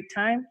had a great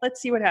time.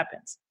 Let's see what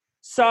happens.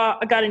 So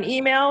I got an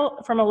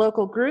email from a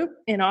local group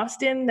in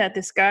Austin that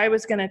this guy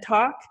was going to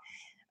talk.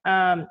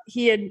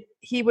 Kurtherian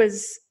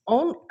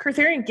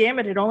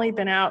Gambit had only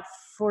been out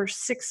for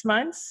 6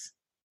 months,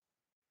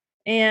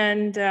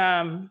 and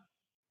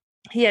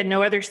he had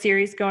no other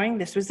series going.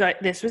 This was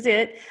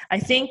it. I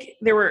think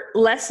there were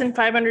less than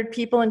 500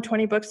 people in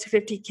 20 books to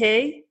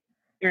 50K.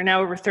 There are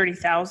now over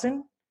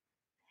 30,000.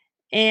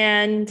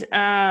 And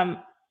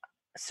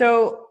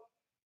so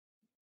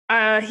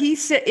he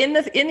said in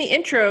the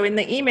intro, in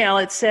the email,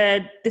 it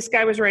said this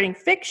guy was writing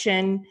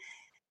fiction,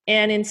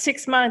 and in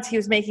 6 months he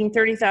was making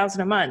 $30,000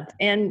 a month.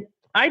 And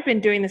I'd been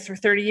doing this for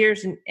 30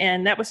 years,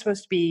 and that was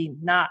supposed to be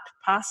not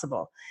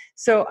possible.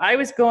 So I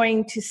was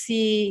going to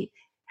see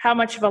how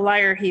much of a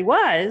liar he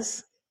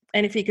was,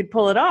 and if he could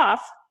pull it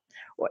off,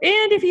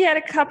 and if he had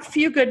a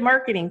few good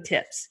marketing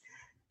tips.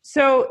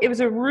 So it was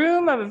a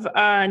room of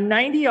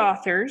 90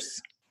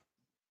 authors,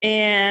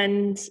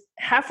 and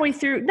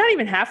not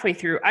even halfway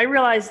through, I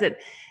realized that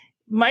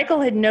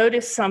Michael had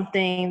noticed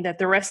something that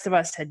the rest of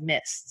us had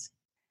missed.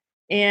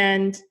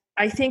 And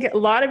I think a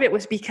lot of it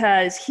was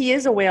because he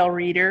is a whale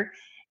reader,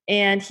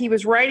 and he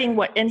was writing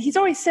and he's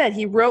always said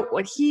he wrote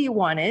what he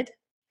wanted,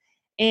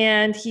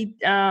 and he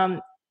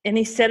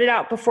set it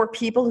out before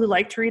people who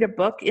like to read a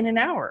book in an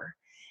hour.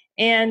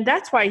 And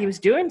that's why he was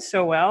doing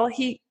so well.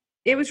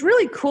 It was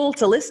really cool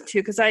to listen to,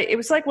 because it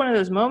was like one of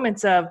those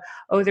moments of,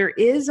 oh, there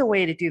is a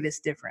way to do this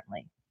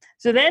differently.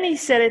 So then he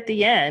said at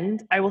the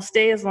end, I will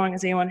stay as long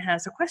as anyone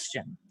has a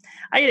question.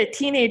 I had a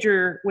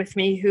teenager with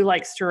me who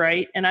likes to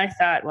write, and I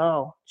thought,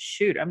 well,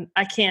 shoot,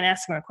 I can't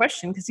ask him a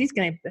question because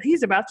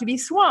he's about to be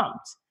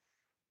swamped.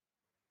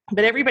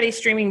 But everybody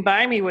streaming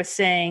by me was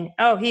saying,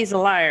 oh, he's a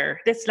liar.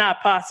 That's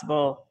not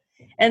possible.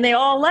 And they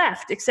all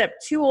left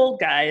except two old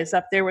guys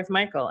up there with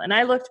Michael. And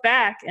I looked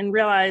back and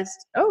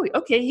realized, oh,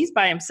 okay, he's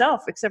by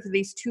himself except for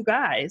these two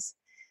guys.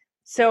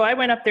 So I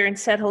went up there and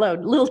said hello.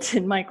 Little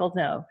did Michael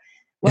know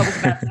what was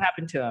about to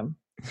happen to him.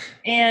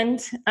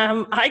 And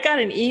I got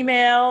an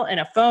email and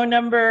a phone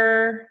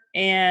number,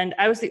 and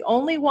I was the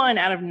only one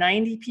out of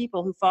 90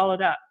 people who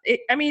followed up.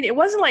 It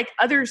wasn't like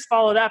others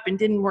followed up and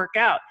didn't work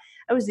out.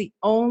 I was the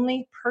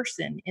only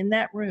person in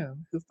that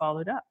room who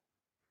followed up.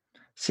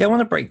 See, I want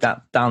to break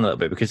that down a little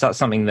bit, because that's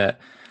something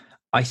that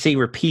I see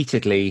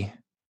repeatedly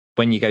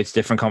when you go to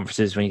different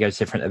conferences, when you go to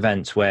different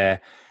events,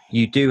 where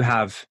you do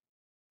have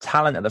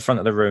talent at the front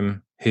of the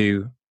room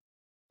who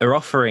are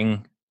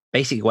offering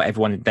basically what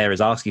everyone there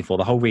is asking for.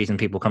 The whole reason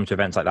people come to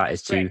events like that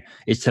is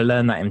to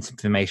learn that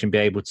information, be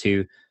able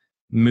to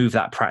move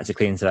that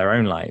practically into their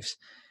own lives.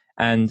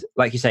 And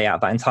like you say, out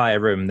of that entire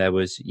room, there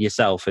was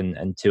yourself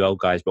and two old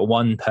guys, but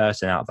one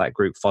person out of that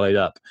group followed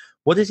up.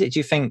 What is it, do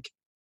you think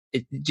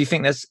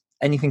there's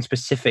anything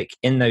specific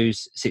in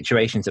those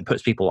situations that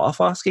puts people off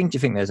asking? Do you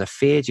think there's a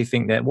fear? Do you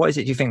think that, what is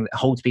it, do you think that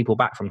holds people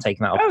back from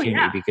taking that opportunity?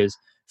 Oh, yeah. Because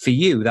for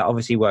you, that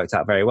obviously worked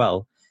out very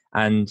well.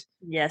 And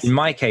yes, in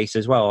my case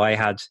as well, I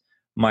had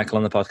Michael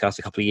on the podcast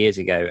a couple of years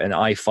ago, and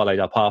I followed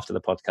up after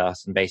the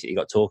podcast and basically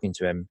got talking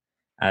to him.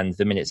 And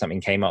the minute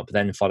something came up,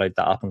 then followed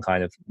that up and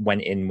kind of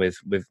went in with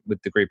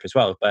the group as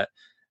well. But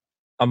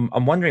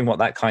I'm wondering what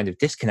that kind of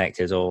disconnect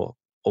is, or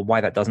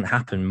why that doesn't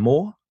happen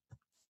more.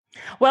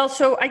 Well,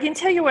 so I can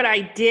tell you what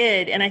I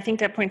did, and I think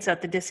that points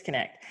out the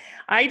disconnect.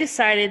 I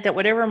decided that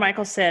whatever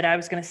Michael said, I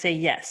was going to say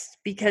yes,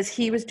 because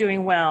he was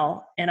doing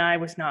well and I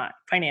was not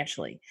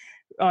financially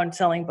on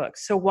selling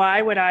books. So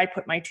why would I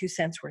put my 2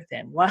 cents worth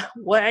in?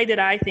 Why did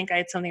I think I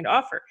had something to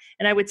offer?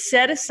 And I would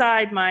set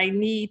aside my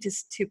need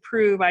to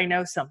prove I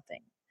know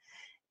something,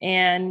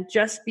 and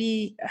just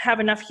have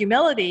enough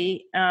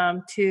humility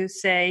to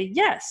say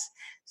yes.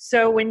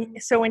 So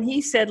when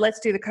he said, let's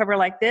do the cover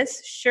like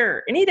this,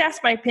 sure. And he'd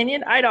ask my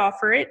opinion, I'd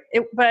offer it,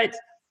 but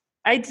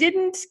I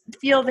didn't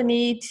feel the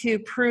need to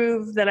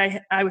prove that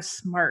I was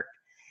smart.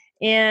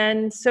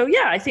 And so,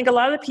 yeah, I think a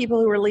lot of the people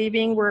who were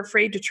leaving were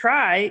afraid to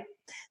try.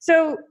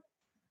 So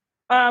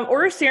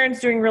Order Saren's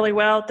doing really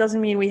well. It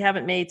doesn't mean we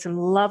haven't made some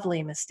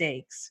lovely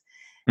mistakes.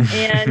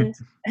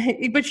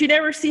 But you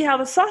never see how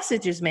the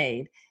sausage is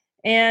made.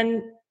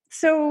 And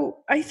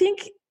so I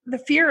think the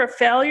fear of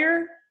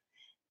failure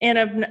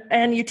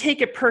and you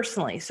take it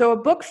personally. So a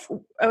book,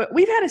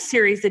 we've had a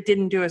series that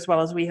didn't do as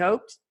well as we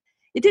hoped.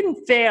 It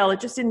didn't fail. It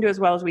just didn't do as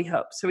well as we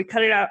hoped. So we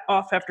cut it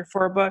off after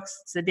 4 books.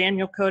 It's the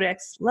Daniel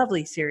Codex,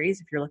 lovely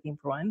series if you're looking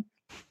for one.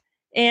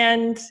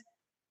 And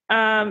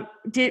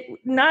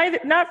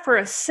not for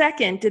a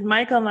second did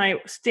Michael and I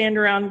stand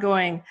around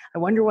going, I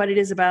wonder what it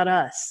is about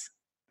us.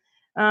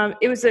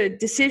 It was a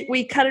decision.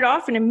 We cut it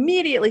off and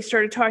immediately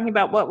started talking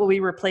about what will we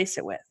replace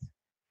it with.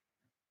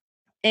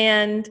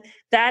 And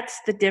that's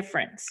the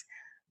difference.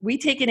 We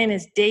take it in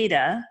as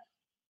data,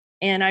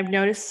 and I've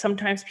noticed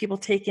sometimes people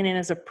take it in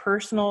as a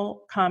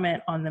personal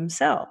comment on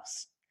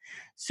themselves.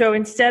 So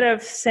instead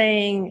of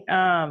saying,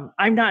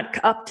 I'm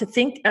not up to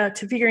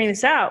figuring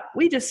this out,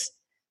 we just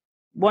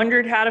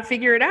wondered how to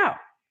figure it out.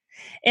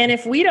 And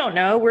if we don't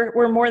know,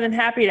 we're more than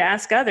happy to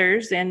ask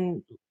others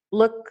and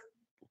look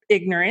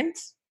ignorant.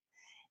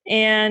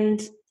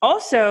 And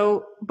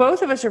also,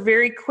 both of us are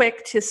very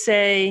quick to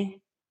say,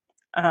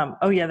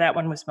 oh yeah, that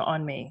one was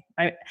on me.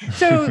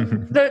 So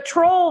the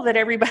troll that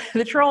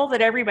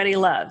everybody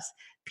loves,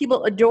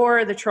 people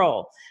adore the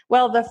troll.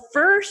 Well, the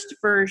first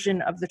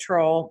version of the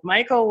troll,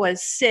 Michael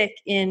was sick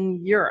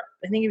in Europe.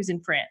 I think he was in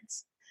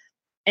France,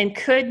 and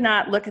could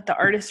not look at the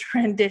artist's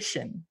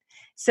rendition.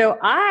 So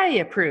I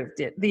approved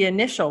it, the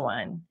initial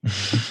one.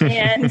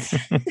 And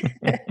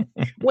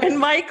when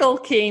Michael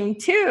came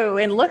to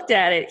and looked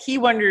at it, he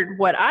wondered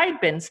what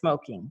I'd been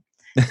smoking.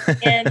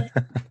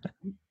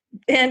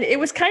 And it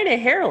was kind of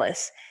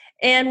hairless.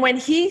 And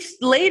when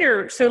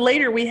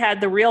later we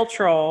had the real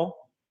troll,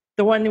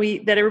 the one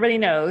that everybody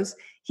knows.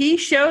 He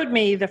showed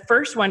me the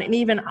first one, and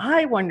even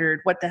I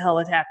wondered what the hell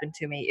had happened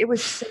to me. It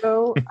was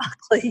so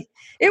ugly.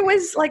 It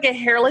was like a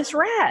hairless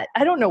rat.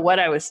 I don't know what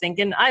I was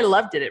thinking. I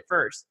loved it at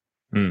first.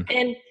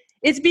 And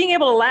it's being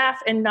able to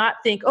laugh and not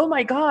think, oh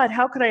my God,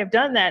 how could I have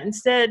done that?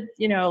 Instead,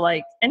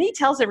 and he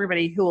tells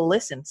everybody who will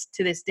listen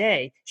to this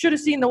day, should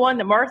have seen the one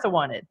that Martha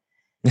wanted.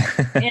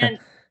 And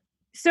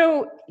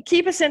so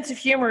keep a sense of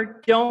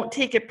humor. Don't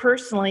take it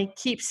personally.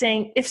 Keep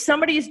saying, if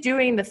somebody's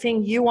doing the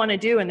thing you want to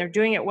do and they're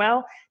doing it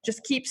well,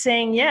 just keep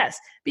saying yes.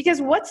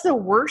 Because what's the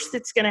worst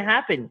that's going to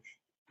happen?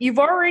 You've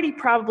already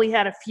probably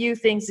had a few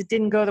things that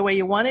didn't go the way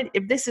you wanted.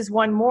 If this is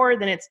one more,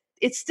 then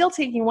it's still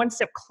taking one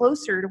step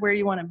closer to where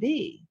you want to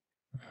be.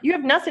 You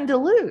have nothing to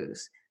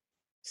lose.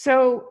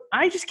 So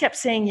I just kept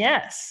saying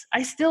yes.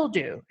 I still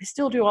do. I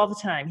still do all the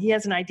time. He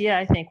has an idea.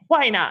 I think,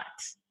 why not?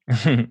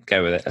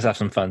 Go with it. Let's have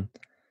some fun.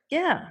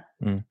 Yeah.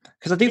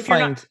 Because I do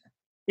find...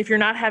 If you're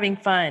not having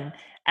fun,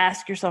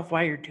 ask yourself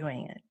why you're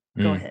doing it.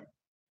 Go ahead.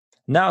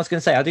 No, I was going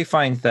to say, I do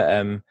find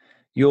that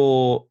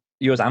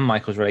yours and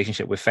Michael's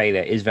relationship with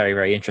failure is very,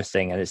 very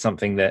interesting. And it's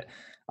something that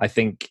I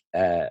think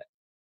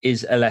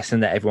is a lesson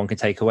that everyone can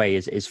take away,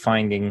 is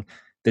finding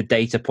the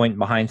data point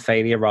behind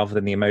failure rather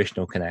than the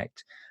emotional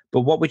connect.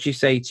 But what would you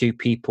say to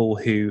people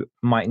who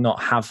might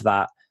not have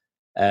that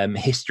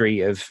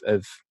history of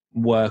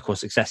work or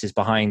successes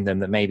behind them,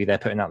 that maybe they're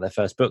putting out their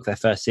first book, their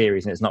first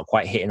series, and it's not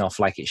quite hitting off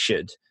like it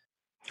should?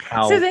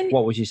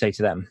 What would you say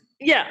to them?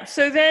 Yeah.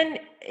 So then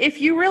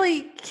if you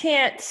really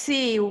can't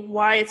see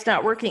why it's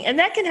not working, and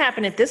that can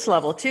happen at this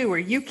level too, where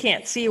you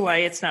can't see why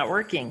it's not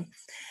working,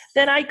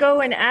 then I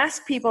go and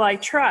ask people I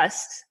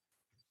trust,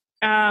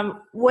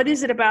 what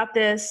is it about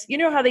this? You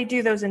know how they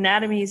do those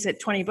anatomies at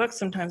 20 books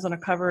sometimes on a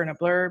cover and a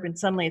blurb, and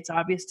suddenly it's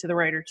obvious to the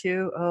writer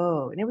too.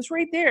 Oh, and it was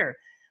right there.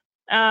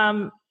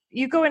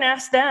 You go and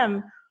ask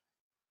them,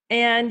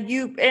 and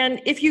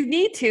if you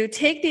need to,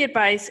 take the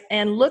advice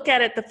and look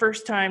at it the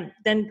first time,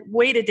 then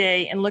wait a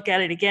day and look at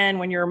it again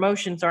when your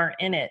emotions aren't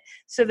in it,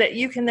 so that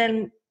you can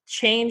then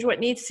change what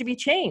needs to be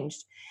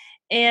changed.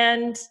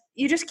 And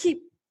you just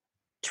keep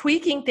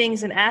tweaking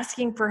things and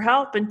asking for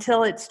help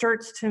until it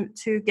starts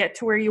to get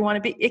to where you want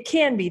to be. It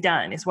can be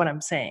done, is what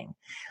I'm saying.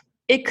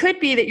 It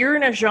could be that you're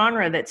in a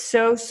genre that's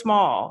so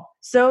small,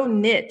 so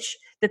niche,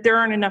 that there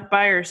aren't enough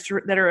buyers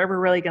that are ever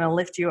really going to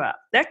lift you up.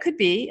 That could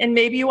be, and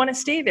maybe you want to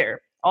stay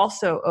there.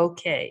 Also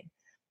okay.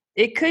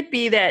 It could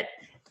be that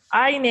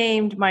I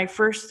named my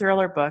first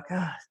thriller book,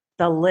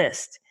 The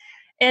List.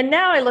 And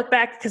now I look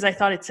back because I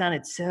thought it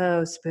sounded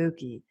so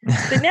spooky.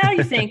 But now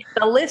you think,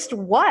 The List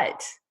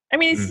what? I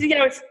mean, it's,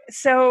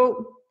 it's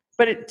so,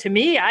 but to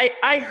me,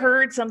 I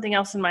heard something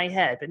else in my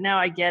head, but now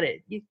I get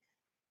it.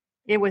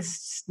 It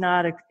was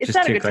not it's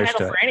not a good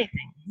title for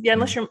anything. Yeah,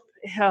 unless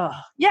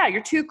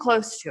you're too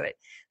close to it.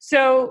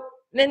 So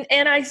then,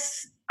 and I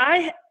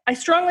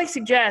strongly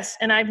suggest,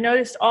 and I've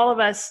noticed all of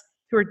us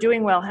who are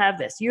doing well have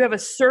this. You have a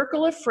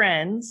circle of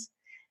friends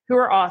who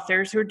are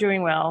authors who are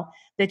doing well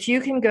that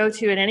you can go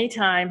to at any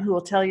time who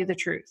will tell you the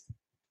truth.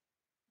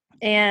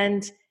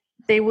 And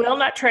they will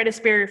not try to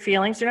spare your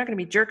feelings. They're not going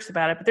to be jerks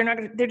about it, but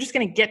they're just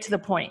going to get to the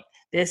point.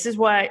 This is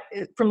why,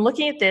 from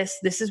looking at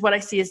this is what I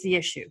see as the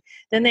issue.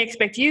 Then they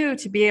expect you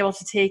to be able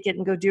to take it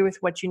and go do with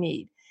what you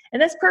need.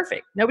 And that's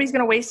perfect. Nobody's going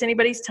to waste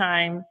anybody's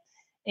time.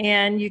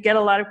 And you get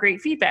a lot of great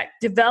feedback.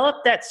 Develop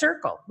that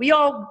circle. We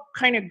all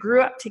kind of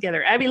grew up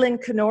together. Abby Lynn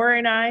Kenora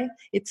and I,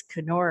 it's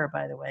Kenora,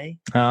 by the way.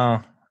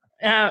 Oh.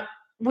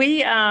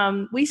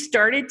 We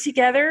started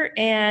together.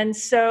 And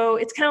so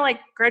it's kind of like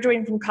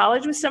graduating from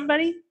college with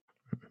somebody.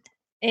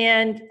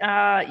 And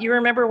you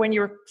remember when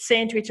you were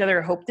saying to each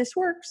other, I hope this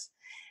works.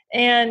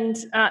 And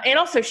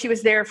also she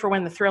was there for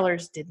when the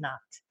thrillers did not.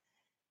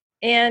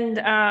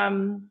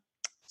 And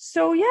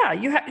so yeah,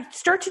 you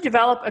start to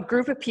develop a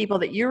group of people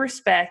that you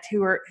respect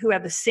who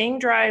have the same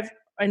drive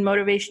and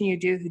motivation you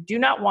do, who do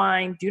not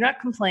whine, do not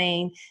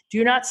complain,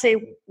 do not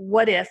say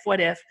what if.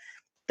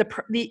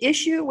 The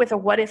issue with a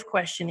what if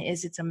question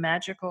is it's a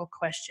magical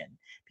question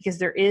because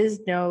there is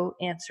no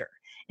answer.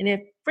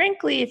 And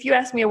frankly, if you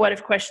ask me a what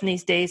if question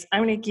these days,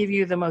 I'm going to give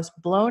you the most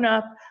blown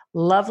up,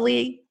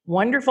 lovely,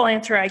 wonderful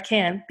answer I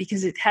can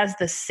because it has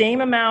the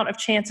same amount of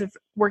chance of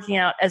working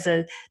out as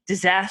a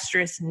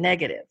disastrous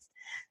negative.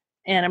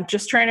 And I'm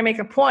just trying to make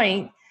a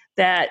point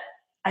that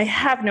I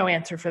have no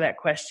answer for that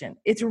question.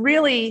 It's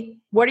really,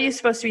 what are you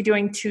supposed to be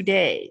doing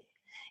today?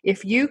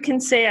 If you can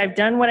say, I've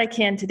done what I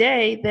can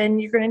today, then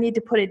you're going to need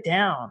to put it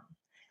down.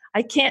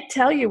 I can't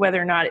tell you whether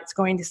or not it's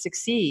going to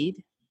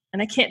succeed.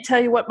 And I can't tell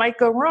you what might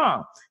go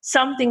wrong.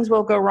 Some things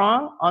will go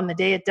wrong. On the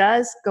day it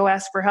does, go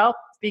ask for help,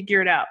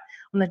 figure it out.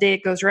 On the day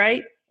it goes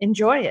right,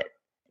 enjoy it.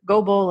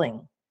 Go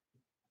bowling.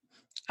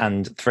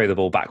 And throw the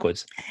ball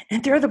backwards.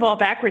 And throw the ball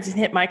backwards and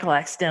hit Michael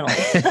accidentally.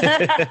 Not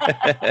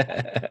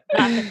that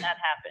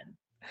happened.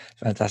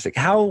 Fantastic.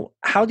 How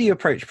do you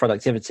approach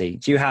productivity?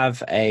 Do you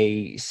have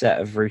a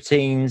set of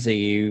routines? Are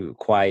you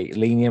quite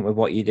lenient with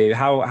what you do?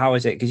 How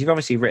is it? Because you've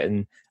obviously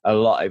written a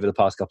lot over the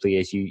past couple of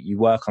years. You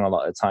work on a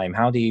lot of the time.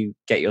 How do you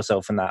get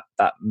yourself in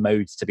that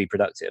mode to be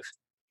productive?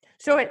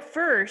 So at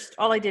first,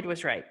 all I did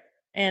was write.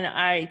 And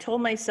I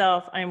told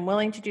myself, I'm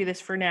willing to do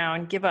this for now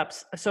and give up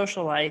a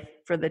social life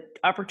for the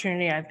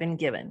opportunity I've been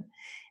given.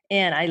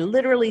 And I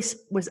literally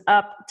was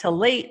up till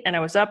late and I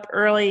was up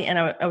early and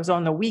I was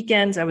on the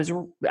weekends.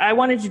 I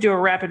wanted to do a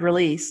rapid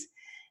release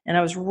and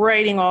I was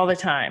writing all the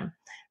time.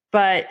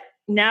 But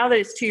now that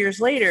it's 2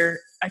 years later,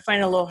 I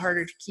find it a little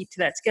harder to keep to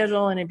that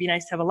schedule and it'd be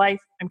nice to have a life.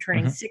 I'm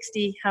turning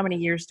 60. How many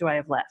years do I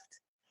have left?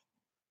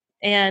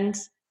 And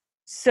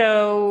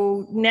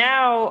so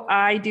now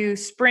I do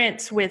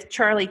sprints with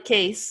Charlie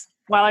Case.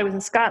 While I was in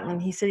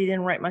Scotland, he said he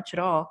didn't write much at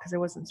all because I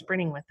wasn't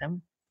sprinting with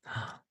him.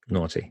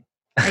 Naughty.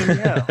 I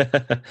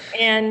know.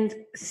 And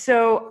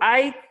so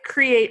I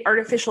create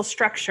artificial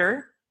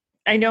structure.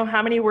 I know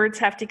how many words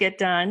have to get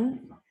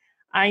done.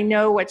 I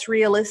know what's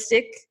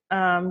realistic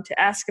to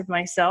ask of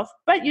myself.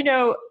 But,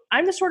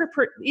 I'm the sort of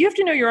you have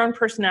to know your own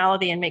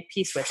personality and make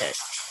peace with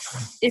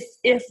it.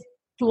 If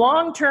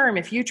long term,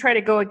 if you try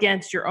to go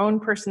against your own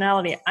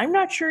personality, I'm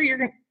not sure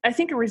I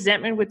think a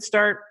resentment would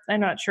start. I'm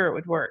not sure it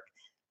would work.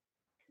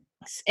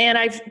 And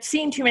I've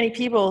seen too many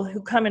people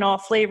who come in all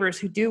flavors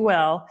who do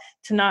well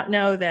to not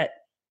know that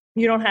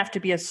You don't have to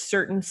be a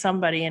certain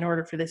somebody in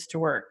order for this to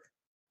work.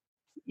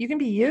 You can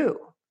be you.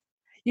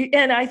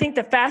 And I think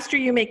the faster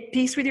you make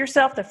peace with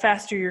yourself, the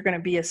faster you're going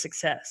to be a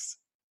success.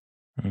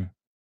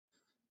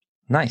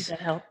 Nice. Does that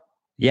help?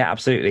 Yeah,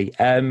 absolutely.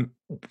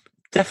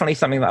 Definitely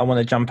something that I want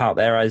to jump out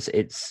there as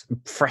it's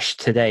fresh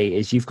today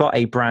is you've got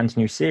a brand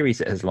new series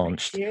that has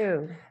launched. Thank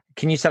you.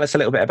 Can you tell us a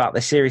little bit about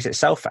the series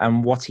itself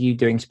and what are you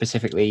doing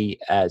specifically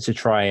to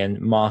try and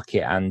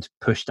market and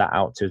push that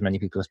out to as many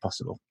people as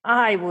possible?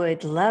 I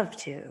would love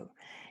to.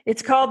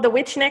 It's called The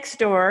Witch Next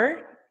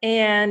Door.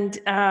 And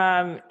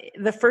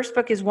the first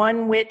book is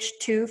One Witch,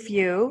 Too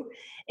Few.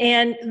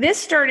 And this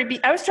started,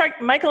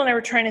 Michael and I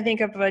were trying to think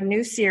of a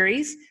new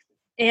series.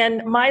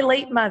 And my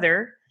late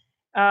mother,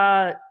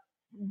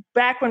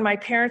 back when my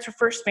parents were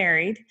first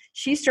married,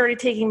 she started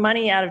taking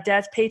money out of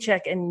Dad's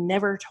paycheck and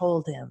never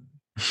told him.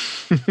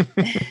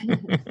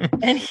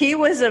 And he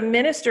was a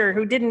minister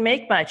who didn't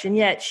make much. And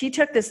yet she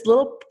took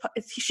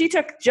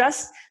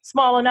just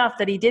small enough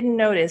that he didn't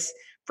notice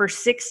for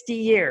 60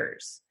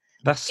 years.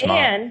 That's smart.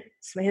 And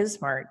he is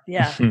smart.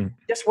 Yeah.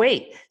 Just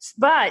wait.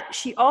 But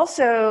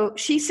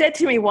she said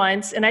to me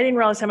once, and I didn't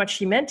realize how much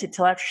she meant it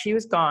till after she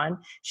was gone.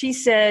 She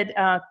said,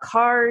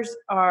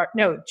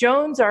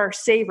 Jones are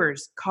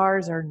savers.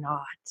 Cars are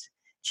not.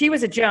 She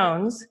was a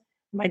Jones.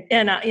 My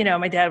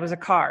dad was a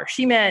car.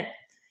 She meant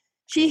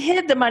she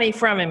hid the money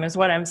from him is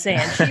what I'm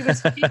saying. She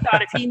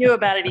thought if he knew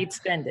about it, he'd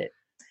spend it.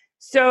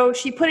 So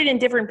she put it in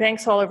different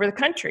banks all over the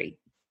country.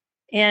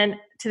 And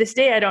to this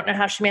day, I don't know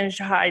how she managed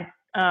to hide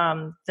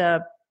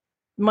the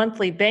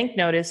monthly bank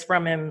notice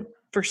from him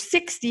for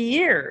 60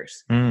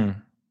 years.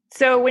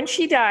 So when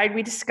she died,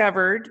 we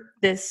discovered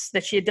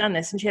that she had done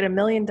this, and she had $1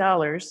 million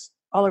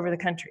all over the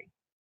country.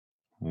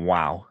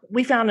 Wow.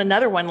 We found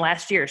another one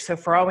last year. So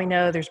for all we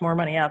know, there's more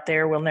money out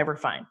there we'll never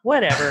find.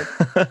 Whatever.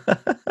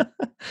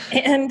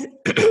 And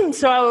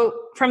so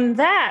from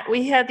that,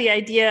 we had the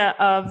idea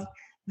of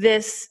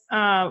this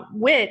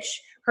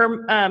witch.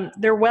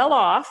 They're well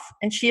off,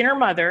 and she and her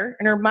mother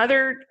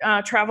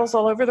travels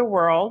all over the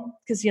world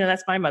because,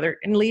 that's my mother,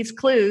 and leaves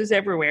clues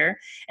everywhere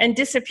and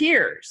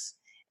disappears.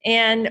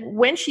 And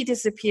when she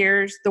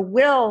disappears, the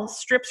will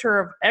strips her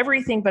of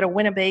everything but a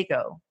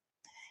Winnebago.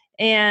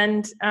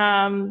 And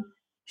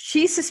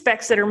she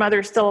suspects that her mother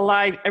is still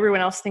alive.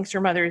 Everyone else thinks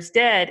her mother is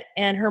dead.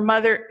 And her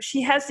mother,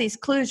 she has these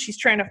clues she's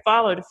trying to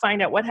follow to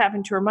find out what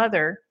happened to her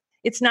mother.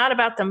 It's not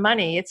about the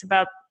money. It's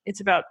about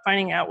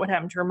finding out what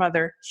happened to her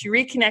mother. She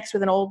reconnects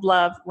with an old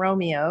love,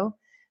 Romeo,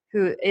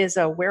 who is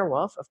a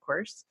werewolf, of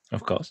course.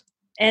 Of course.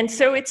 And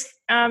so it's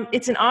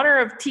in honor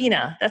of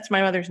Tina. That's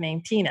my mother's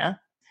name, Tina,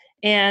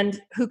 and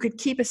who could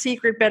keep a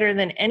secret better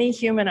than any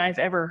human I've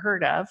ever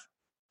heard of.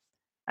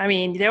 I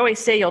mean, they always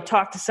say you'll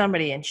talk to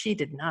somebody, and she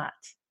did not.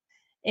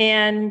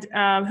 And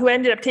who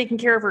ended up taking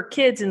care of her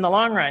kids in the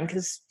long run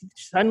because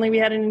suddenly we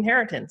had an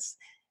inheritance.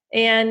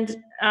 And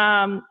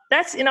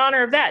that's in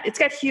honor of that. It's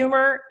got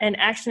humor and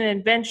action and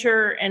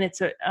adventure, and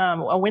it's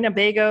a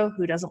Winnebago,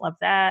 who doesn't love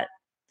that,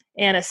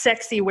 and a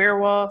sexy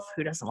werewolf,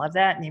 who doesn't love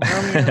that, named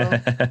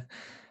Romeo.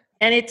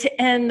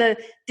 And the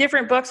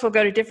different books will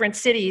go to different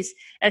cities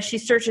as she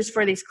searches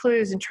for these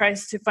clues and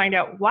tries to find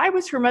out, why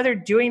was her mother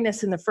doing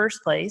this in the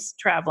first place,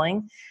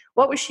 traveling?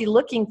 What was she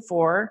looking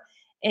for?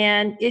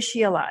 And is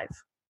she alive?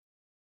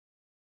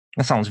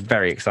 That sounds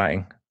very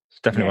exciting. It's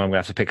definitely one I'm going to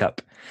have to pick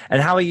up.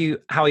 And how are you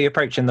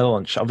approaching the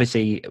launch?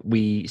 Obviously,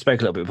 we spoke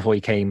a little bit before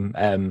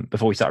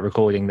before we started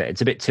recording, that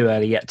it's a bit too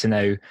early yet to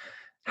know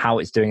how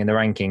it's doing in the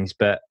rankings.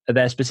 But are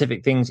there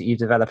specific things that you've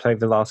developed over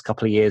the last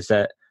couple of years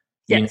that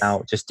you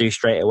now just do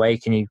straight away?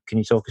 Can you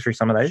talk us through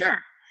some of those? Sure.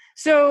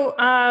 So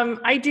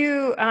I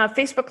do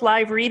Facebook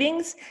Live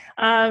readings.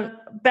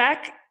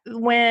 Back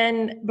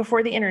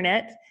before the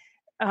internet,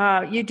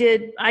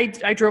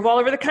 I drove all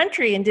over the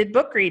country and did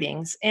book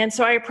readings. And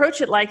so I approach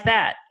it like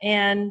that.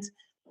 And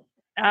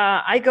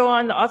I go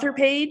on the author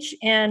page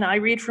and I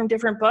read from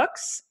different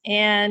books.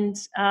 And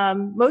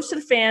most of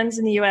the fans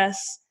in the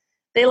US,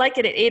 they like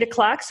it at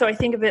 8:00. So I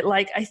think of it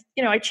like,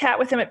 I chat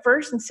with them at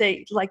first and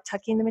say, like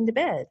tucking them into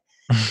bed.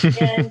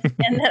 and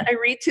then I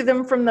read to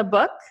them from the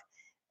book,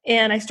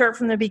 and I start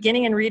from the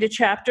beginning and read a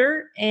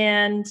chapter.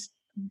 And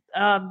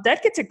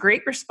that gets a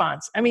great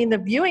response. I mean, the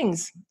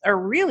viewings are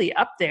really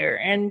up there,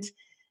 and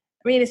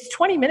I mean, it's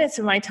 20 minutes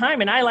of my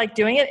time, and I like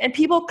doing it. And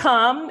people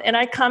come, and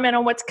I comment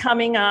on what's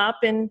coming up,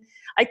 and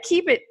I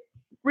keep it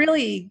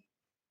really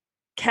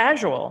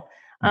casual.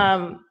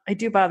 I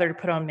do bother to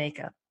put on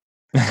makeup.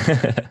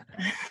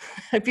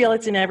 I feel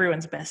it's in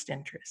everyone's best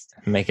interest.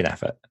 Make an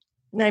effort.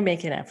 I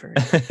make an effort.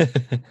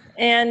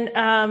 And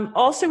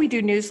also, we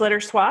do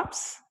newsletter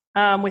swaps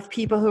with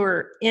people who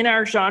are in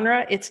our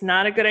genre. It's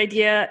not a good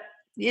idea.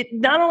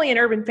 Not only in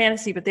urban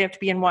fantasy, but they have to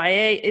be in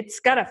YA. It's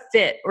got to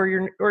fit, or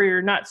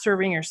you're not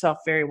serving yourself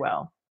very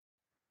well.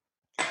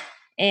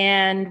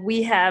 And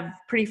we have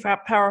pretty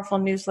powerful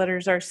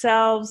newsletters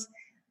ourselves.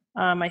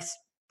 I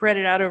spread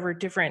it out over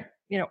different,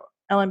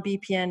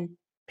 LMBPN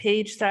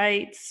page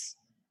sites.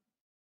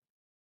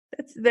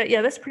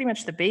 That's pretty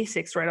much the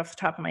basics right off the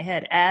top of my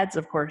head. Ads,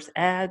 of course,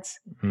 ads.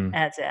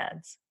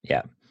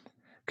 Yeah.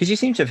 because you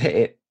seem to have hit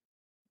it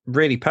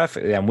really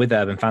perfectly then with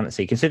urban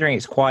fantasy, considering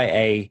it's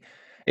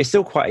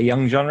still quite a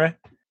young genre.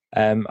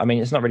 I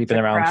mean, it's not really been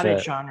around for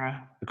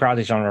a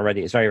crowded genre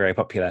already. It's very, very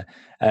popular,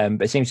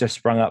 but it seems to have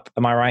sprung up.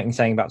 Am I right in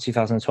saying about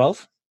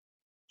 2012?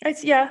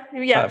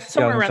 Yeah,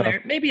 somewhere around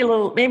there. Maybe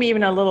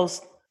even a little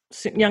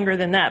younger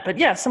than that, but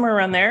yeah, somewhere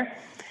around there.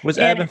 Was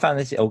urban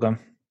fantasy gone?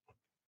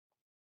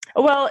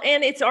 Well,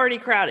 and it's already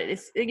crowded.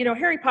 It's,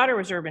 Harry Potter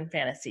was urban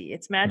fantasy.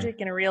 It's magic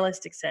in a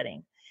realistic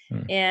setting.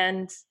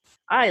 And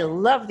I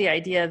love the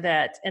idea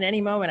that at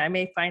any moment I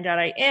may find out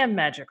I am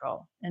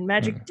magical, and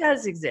magic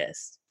does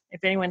exist.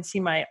 If anyone's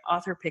seen my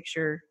author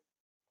picture,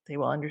 they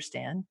will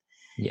understand.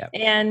 Yeah.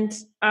 And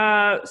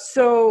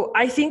so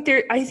I think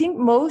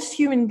most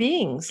human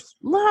beings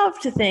love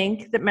to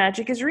think that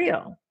magic is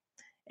real.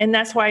 And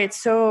that's why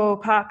it's so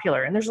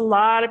popular. And there's a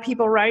lot of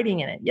people writing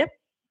in it. Yep.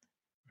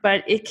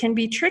 But it can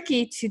be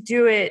tricky to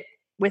do it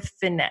with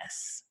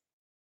finesse.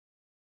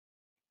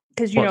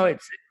 Because, so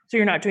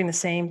you're not doing the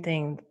same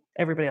thing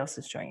everybody else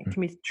is doing. It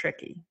can be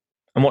tricky.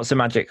 And what's the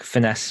magic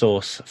finesse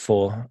source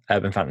for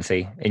urban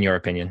fantasy, in your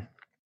opinion?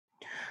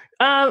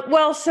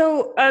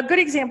 So a good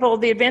example,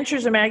 The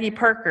Adventures of Maggie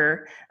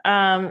Parker.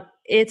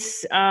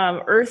 It's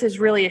Earth is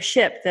really a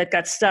ship that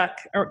got stuck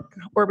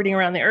orbiting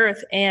around the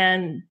Earth,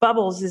 and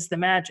Bubbles is the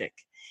magic.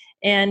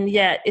 And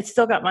yet it's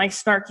still got my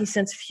snarky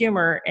sense of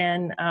humor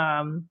and,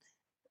 a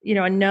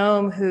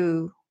gnome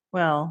who,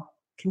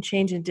 can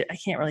change into, I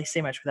can't really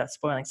say much without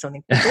spoiling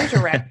something. But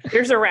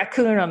there's a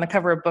raccoon on the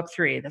cover of book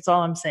 3. That's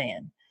all I'm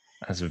saying.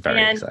 That's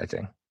very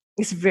exciting.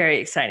 It's very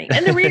exciting.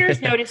 And the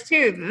readers notice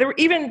too.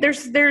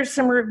 There's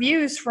some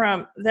reviews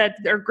from that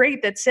are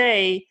great that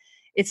say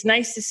it's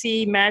nice to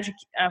see magic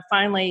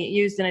finally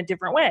used in a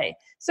different way.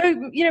 So,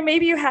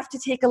 maybe you have to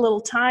take a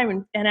little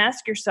time and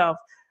ask yourself,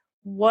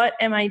 what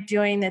am I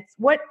doing?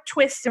 What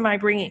twist am I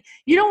bringing?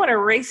 You don't want to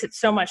erase it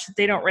so much that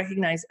they don't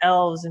recognize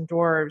elves and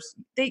dwarves.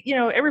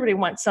 Everybody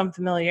wants some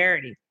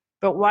familiarity,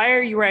 but why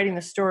are you writing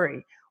the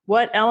story?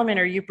 What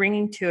element are you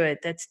bringing to it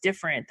that's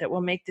different, that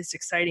will make this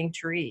exciting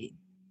to read?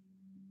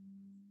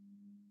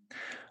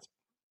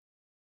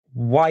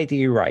 Why do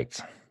you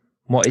write?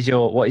 What is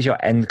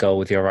your end goal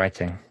with your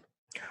writing?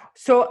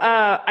 So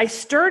I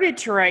started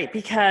to write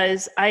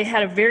because I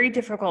had a very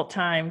difficult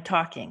time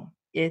talking.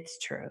 It's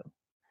true.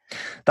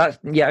 That's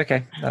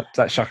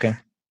shocking.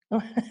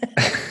 And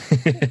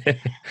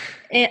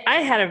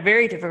I had a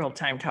very difficult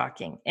time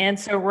talking. And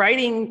so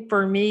writing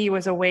for me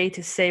was a way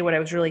to say what I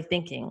was really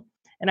thinking.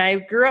 And I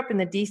grew up in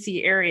the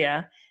DC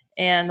area,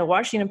 and the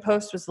Washington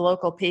Post was the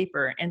local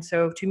paper. And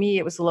so to me,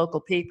 it was the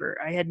local paper.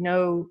 I had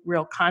no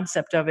real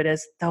concept of it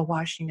as the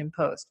Washington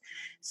Post.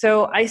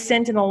 So I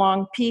sent in a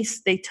long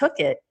piece. They took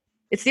it.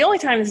 It's the only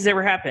time this has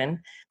ever happened.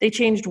 They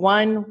changed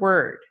one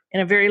word in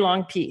a very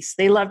long piece.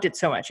 They loved it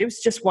so much. It was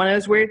just one of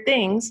those weird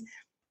things.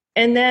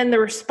 And then the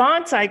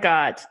response I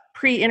got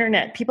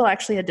pre-internet, people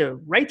actually had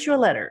to write you a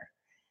letter.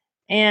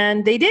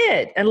 And they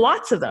did, and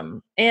lots of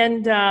them.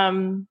 And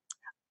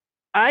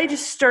I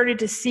just started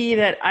to see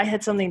that I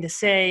had something to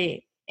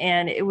say,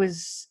 and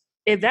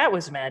that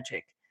was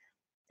magic.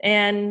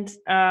 And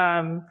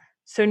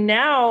so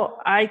now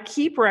I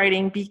keep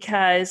writing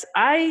because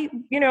I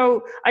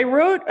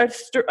wrote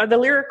the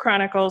Lyric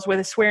Chronicles with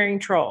a swearing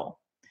troll.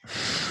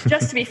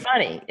 Just to be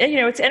funny. And,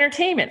 it's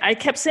entertainment. I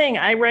kept saying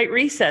I write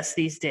Recess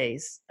these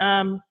days.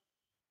 And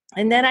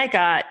then I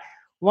got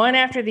one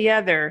after the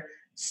other,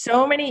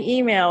 so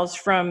many emails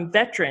from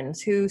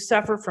veterans who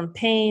suffer from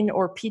pain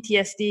or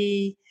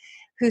PTSD,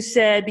 who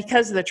said,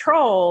 because of the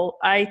troll,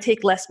 I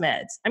take less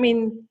meds. I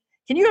mean,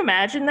 can you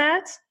imagine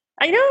that?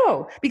 I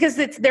know, because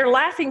they're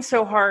laughing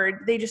so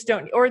hard, they just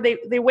don't, or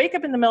they wake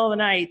up in the middle of the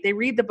night, they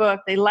read the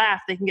book, they laugh,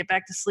 they can get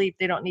back to sleep,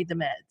 they don't need the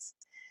meds.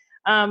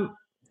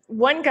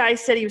 One guy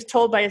said he was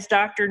told by his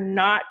doctor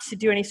not to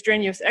do any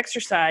strenuous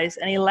exercise,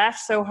 and he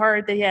laughed so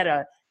hard that he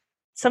had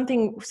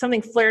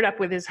something flared up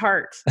with his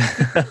heart.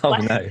 Oh,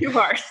 no. Too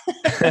hard.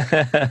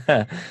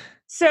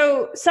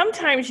 So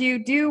sometimes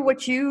you do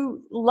what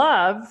you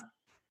love,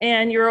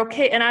 and you're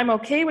okay, and I'm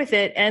okay with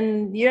it,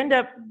 and you end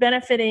up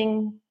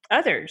benefiting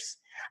others.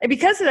 And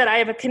because of that, I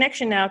have a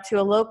connection now to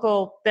a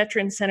local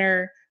veteran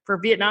center for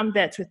Vietnam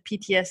vets with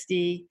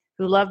PTSD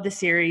who love the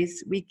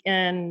series. We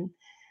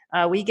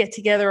get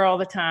together all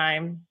the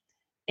time.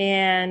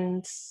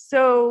 And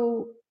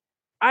so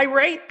I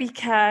write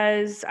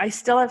because I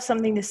still have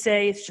something to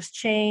say. It's just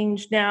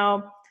changed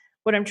now.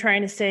 What I'm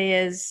trying to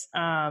say is,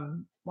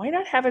 why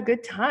not have a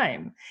good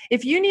time?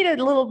 If you need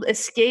a little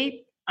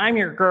escape, I'm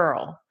your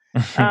girl.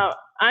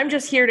 I'm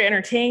just here to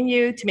entertain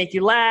you, to make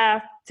you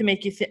laugh, to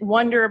make you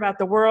wonder about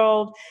the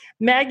world.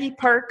 Maggie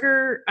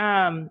Parker,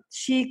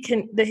 she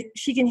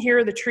can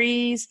hear the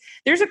trees.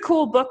 There's a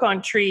cool book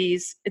on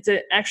trees. It's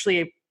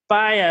actually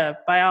by a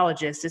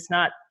biologist. It's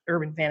not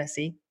urban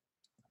fantasy.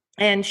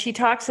 And she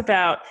talks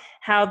about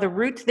how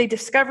they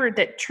discovered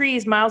that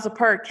trees miles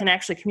apart can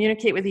actually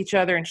communicate with each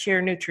other and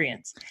share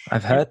nutrients.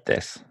 I've heard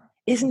this.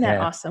 Isn't that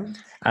awesome?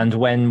 And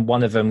when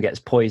one of them gets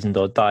poisoned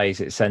or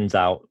dies, it sends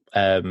out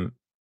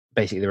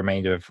basically the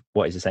remainder of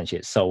what is essentially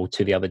its soul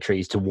to the other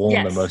trees to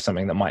warn them of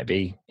something that might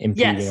be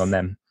impeding on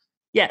them.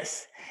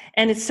 Yes.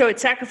 And it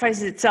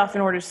sacrifices itself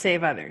in order to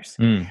save others.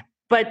 Mm.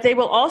 But they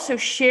will also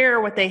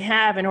share what they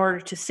have in order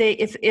to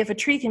save. If a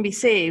tree can be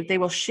saved, they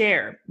will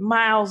share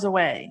miles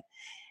away.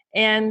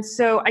 And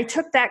so I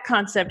took that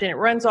concept, and it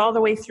runs all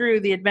the way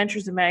through The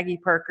Adventures of Maggie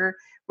Parker,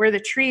 where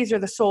the trees are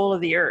the soul of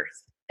the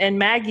earth. And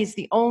Maggie's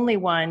the only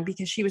one,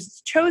 because she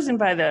was chosen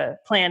by the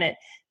planet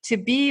to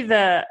be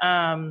the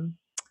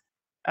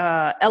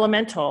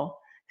elemental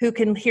who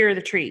can hear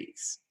the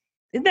trees.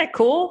 Isn't that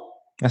cool?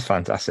 That's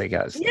fantastic.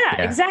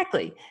 Yeah,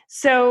 exactly.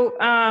 So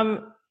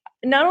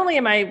not only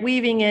am I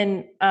weaving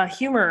in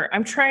humor,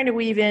 I'm trying to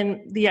weave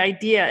in the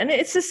idea, and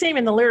it's the same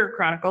in the Lyra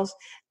Chronicles,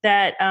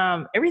 that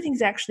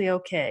everything's actually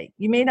okay.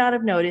 You may not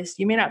have noticed,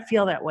 you may not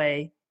feel that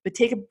way, but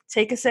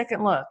take a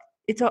second look.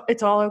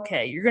 It's all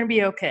okay. You're going to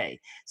be okay.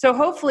 So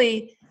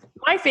hopefully,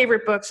 my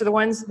favorite books are the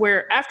ones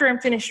where after I'm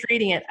finished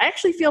reading it, I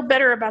actually feel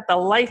better about the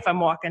life I'm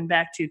walking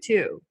back to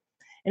too.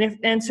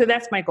 And so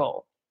that's my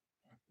goal.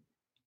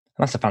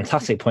 That's a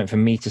fantastic point for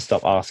me to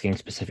stop asking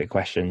specific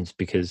questions,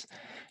 because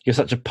you're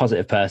such a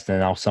positive person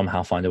and I'll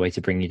somehow find a way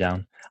to bring you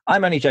down.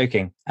 I'm only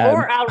joking.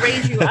 Or I'll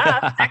raise you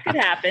up. That could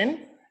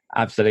happen.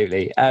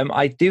 Absolutely.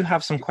 I do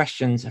have some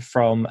questions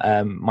from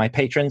my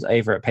patrons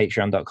over at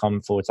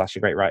patreon.com/A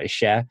Great Writers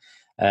Share,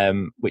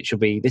 which will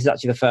be, this is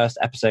actually the first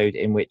episode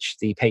in which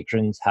the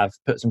patrons have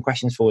put some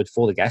questions forward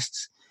for the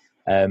guests.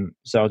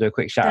 So I'll do a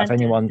quick shout out. If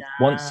anyone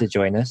wants to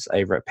join us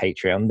over at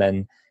Patreon,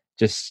 then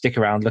just stick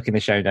around, look in the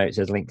show notes,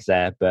 there's links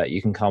there, but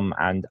you can come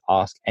and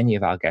ask any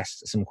of our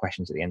guests some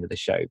questions at the end of the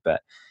show.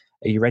 But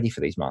are you ready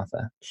for these,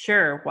 Martha?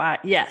 Sure. Why?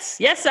 Yes,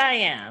 I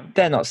am.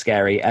 They're not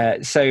scary.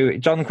 So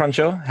John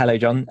Cronshaw, hello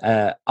John,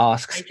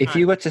 asks, Hi, John. If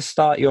you were to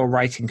start your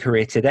writing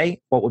career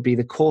today, what would be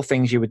the core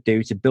things you would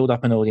do to build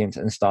up an audience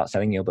and start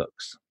selling your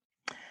books?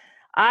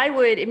 I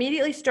would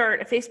immediately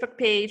start a Facebook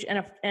page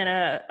and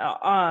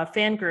a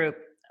fan group,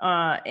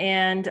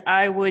 and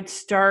I would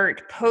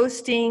start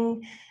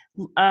posting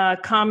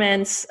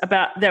comments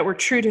about that were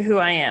true to who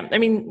I am. I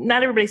mean,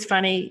 not everybody's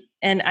funny,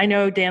 and I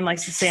know Dan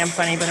likes to say I'm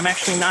funny, but I'm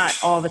actually not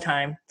all the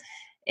time.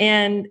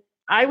 And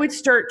I would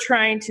start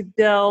trying to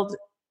build,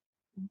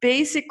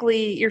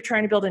 basically, you're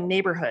trying to build a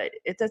neighborhood.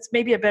 That's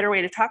maybe a better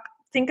way to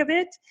think of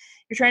it.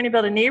 You're trying to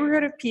build a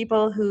neighborhood of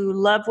people who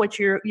love what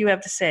you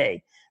have to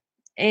say.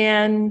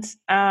 And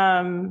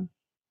I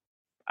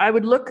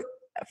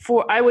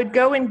would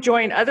go and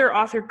join other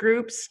author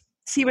groups,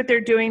 see what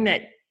they're doing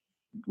that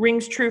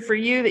rings true for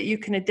you, that you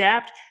can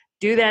adapt,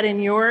 do that in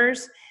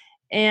yours,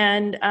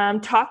 and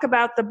talk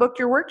about the book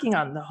you're working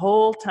on the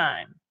whole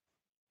time.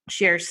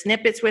 Share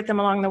snippets with them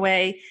along the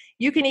way.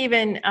 You can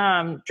even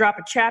drop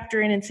a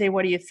chapter in and say,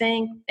 what do you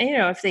think? And,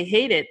 if they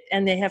hate it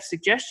and they have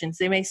suggestions,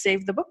 they may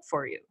save the book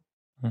for you.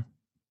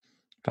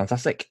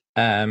 Fantastic.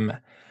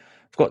 I've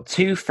got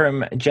two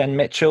from Jen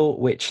Mitchell,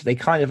 which they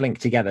kind of link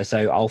together.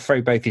 So I'll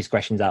throw both these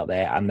questions out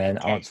there and then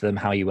answer them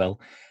how you will.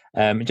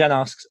 Jen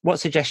asks, what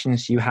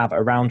suggestions do you have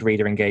around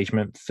reader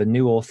engagement for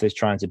new authors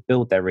trying to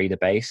build their reader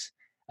base,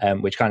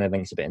 which kind of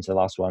links a bit into the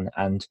last one?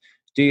 And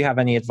do you have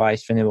any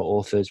advice for newer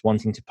authors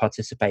wanting to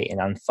participate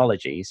in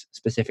anthologies,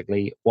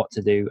 specifically what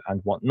to do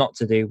and what not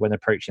to do when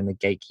approaching the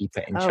gatekeeper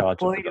in charge of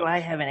the book? Boy, do I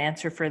have an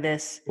answer for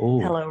this. Ooh.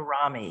 Hello,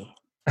 Rami.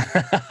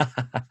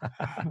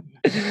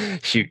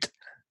 Shoot.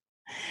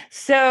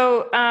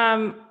 So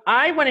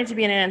I wanted to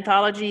be in an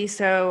anthology,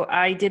 so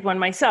I did one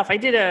myself. I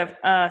did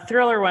a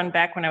thriller one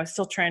back when I was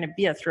still trying to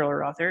be a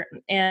thriller author,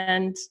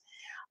 and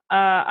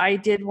I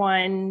did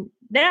one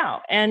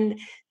now. And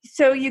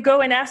so you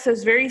go and ask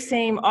those very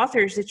same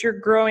authors that you're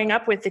growing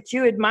up with, that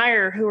you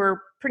admire, who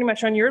are pretty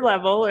much on your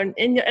level, and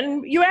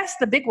you ask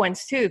the big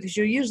ones too, because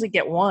you usually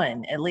get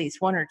at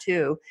least one or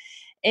two,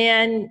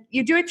 and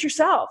you do it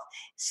yourself.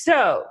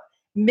 So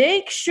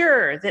make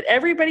sure that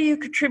everybody who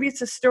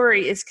contributes a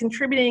story is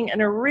contributing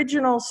an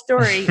original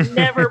story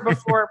never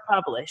before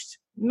published.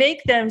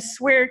 Make them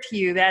swear to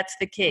you that's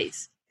the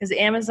case, because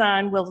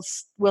Amazon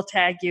will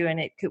tag you,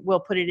 and we'll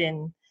put it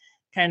in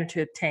kind of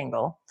to a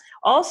tangle.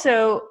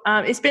 Also,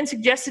 it's been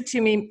suggested to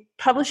me,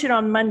 publish it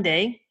on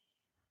Monday,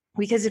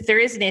 because if there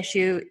is an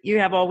issue, you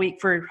have all week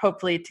for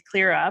hopefully to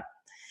clear up.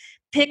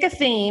 Pick a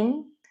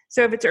theme.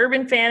 So if it's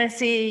urban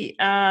fantasy,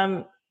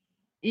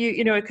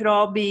 it could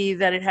all be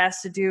that it has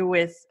to do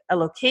with a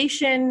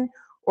location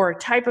or a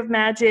type of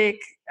magic.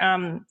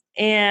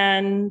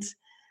 And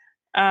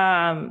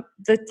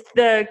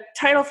the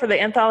title for the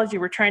anthology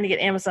we're trying to get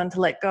Amazon to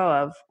let go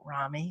of,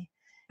 Rami,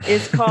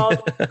 is called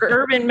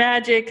Urban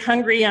Magic,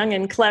 Hungry, Young,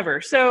 and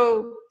Clever.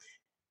 So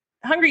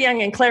Hungry,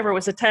 Young, and Clever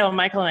was a title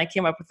Michael and I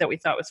came up with that we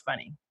thought was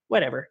funny.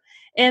 Whatever.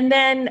 And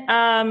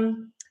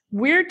then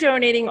we're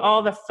donating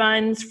all the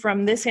funds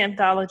from this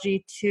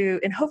anthology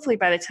and hopefully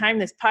by the time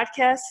this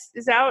podcast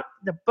is out,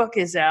 the book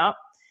is out,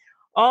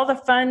 all the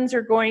funds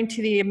are going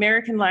to the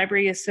American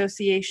Library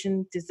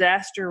Association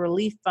Disaster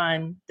Relief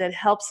Fund that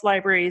helps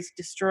libraries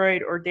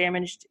destroyed or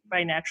damaged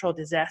by natural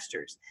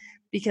disasters.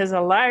 because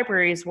a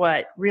library is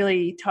what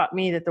really taught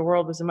me that the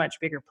world was a much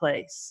bigger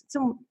place. It's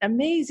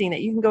amazing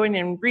that you can go in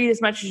and read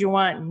as much as you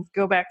want and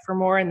go back for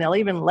more, and they'll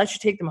even let you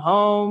take them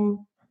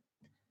home.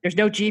 There's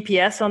no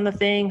GPS on the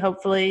thing,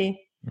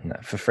 hopefully. No,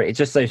 for free. It's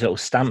just those little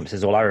stamps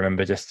is all I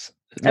remember.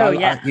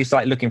 I used to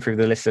like looking through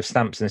the list of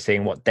stamps and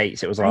seeing what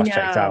dates it was last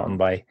checked out and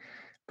by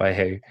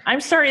who.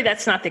 I'm sorry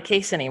that's not the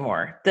case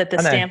anymore, that the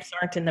stamps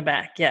aren't in the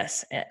back.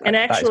 Yes. And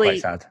actually, that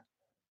is quite sad.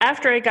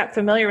 After I got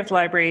familiar with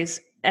libraries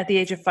at the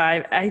age of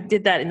 5, I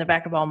did that in the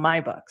back of all my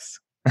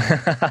books.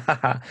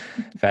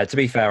 Fair. To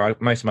be fair,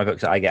 most of my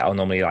books that I get, I'll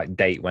normally like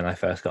date when I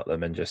first got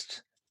them and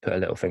just put a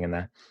little thing in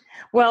there.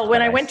 Well,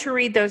 when I went to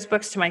read those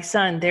books to my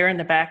son, there in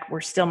the back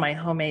were still my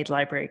homemade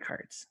library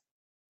cards.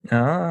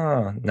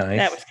 Oh, nice.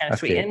 That was kind of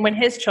sweet. Cute. And when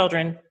his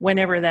children,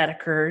 whenever that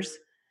occurs,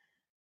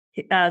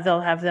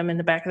 they'll have them in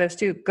the back of those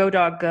too. Go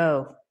dog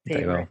go.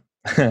 They will.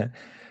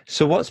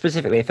 So what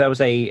specifically, if there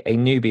was a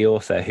newbie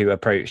author who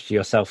approached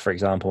yourself, for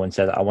example, and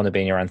said, I want to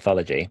be in your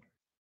anthology?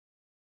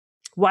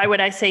 Why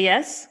would I say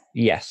yes?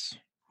 Yes.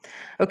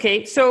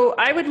 Okay, so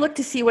I would look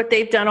to see what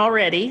they've done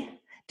already.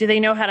 Do they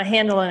know how to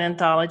handle an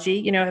anthology?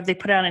 You know, have they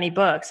put out any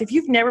books? If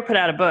you've never put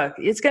out a book,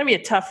 it's going to be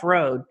a tough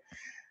road.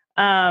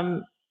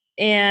 And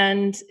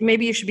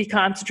maybe you should be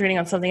concentrating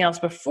on something else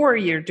before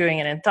you're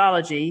doing an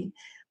anthology.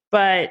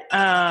 But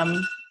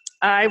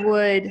I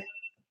would,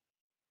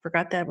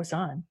 forgot that was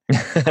on.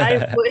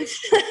 I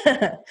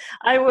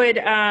would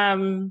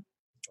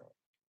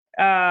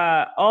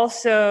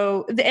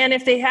also, and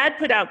if they had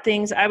put out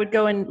things, I would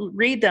go and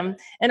read them.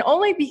 And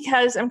only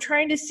because I'm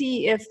trying to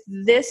see if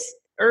this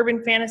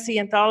urban fantasy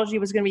anthology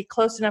was going to be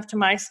close enough to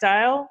my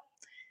style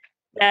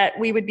that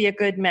we would be a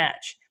good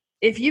match.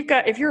 If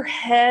you're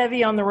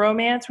heavy on the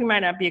romance, we might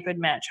not be a good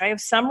match. I have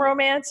some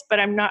romance, but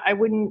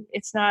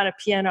it's not a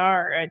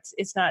PNR.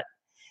 It's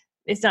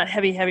not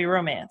heavy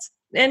romance.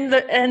 And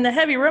the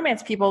heavy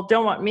romance people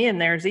don't want me in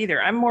theirs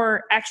either. I'm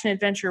more action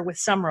adventure with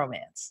some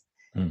romance.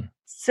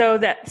 So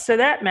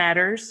that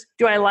matters.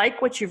 Do I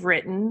like what you've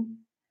written?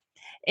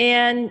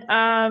 And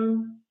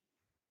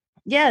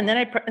and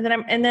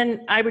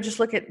then I would just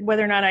look at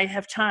whether or not I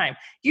have time.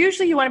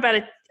 Usually you want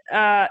about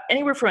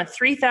anywhere from a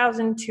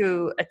 3,000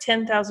 to a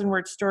 10,000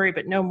 word story,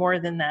 but no more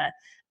than that.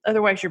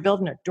 Otherwise you're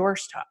building a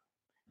doorstop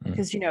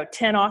because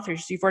 10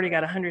 authors, you've already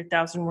got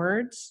 100,000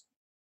 words.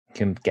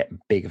 Can get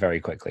big very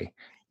quickly.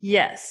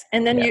 Yes.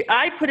 And then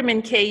I put them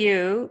in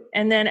KU,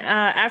 and then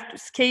after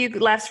KU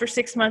lasts for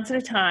 6 months at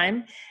a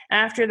time.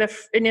 After the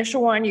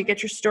initial one, you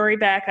get your story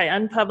back. I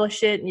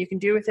unpublish it, and you can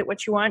do with it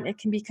what you want. It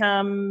can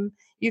become,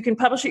 you can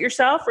publish it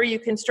yourself, or you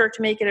can start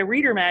to make it a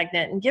reader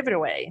magnet and give it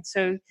away.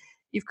 So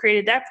you've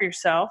created that for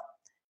yourself.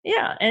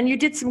 Yeah. And you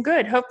did some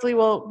good. Hopefully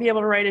we'll be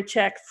able to write a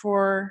check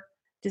for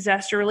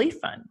Disaster Relief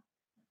Fund.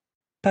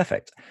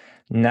 Perfect.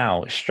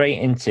 Now, straight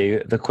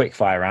into the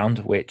quickfire round,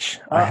 which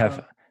I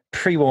have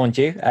pre-warned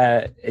you,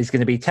 is going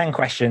to be 10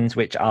 questions,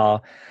 which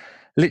are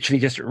literally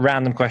just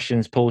random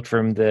questions pulled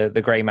from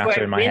the grey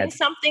matter in my head. Win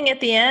something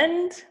at the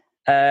end?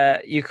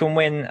 You can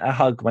win a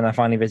hug when I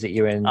finally visit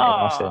you in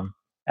Austin,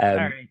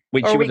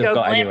 which you would have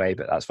got anyway,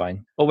 but that's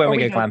fine. Or when we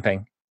go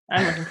glamping.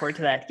 I'm looking forward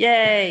to that.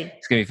 Yay!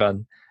 It's going to be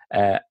fun.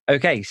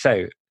 Okay,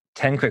 so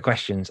 10 quick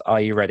questions. Are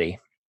you ready?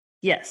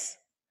 Yes.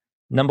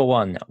 Number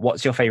 1,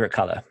 what's your favorite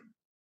color?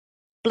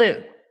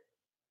 Blue.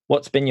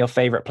 What's been your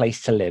favorite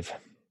place to live?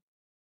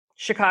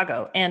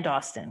 Chicago and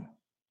Austin.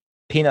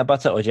 Peanut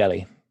butter or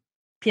jelly?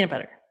 Peanut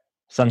butter.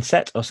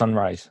 Sunset or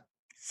sunrise?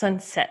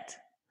 Sunset.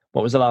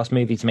 What was the last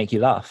movie to make you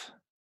laugh?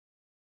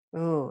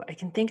 Oh, I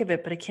can think of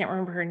it, but I can't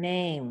remember her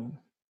name.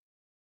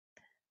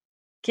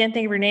 Can't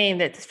think of her name.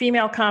 That's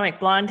female comic,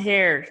 blonde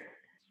hair.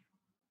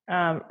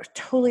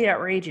 Totally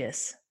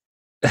outrageous.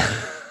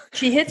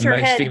 She hits her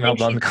head. Female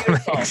blonde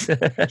comics.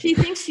 She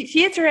thinks she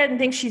hits her head and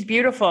thinks she's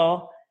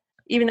beautiful,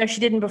 even though she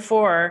didn't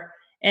before.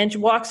 And she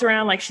walks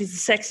around like she's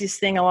the sexiest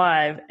thing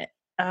alive.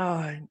 Oh,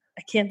 I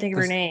can't think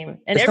of her name.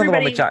 And it's not the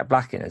one with Jack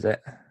Black in, is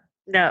it?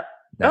 No.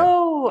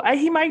 Oh,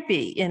 he might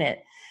be in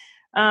it.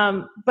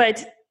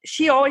 But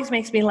she always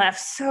makes me laugh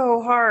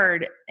so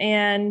hard.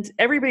 And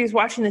everybody who's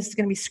watching this is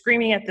going to be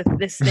screaming at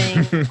this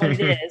thing what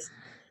it is.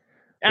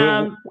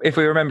 If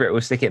we remember it,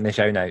 we'll stick it in the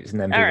show notes.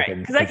 And then all right,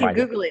 because I can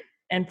Google it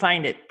and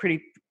find it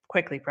pretty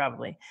quickly,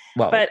 probably.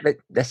 Well, but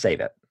let's save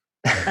it.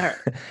 All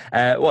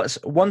right. What's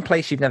one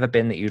place you've never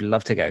been that you'd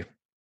love to go?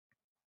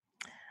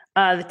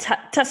 The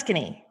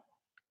Tuscany.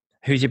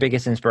 Who's your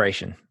biggest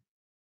inspiration?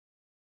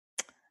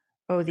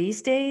 Oh,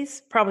 these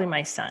days, probably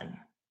my son.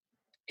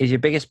 Is your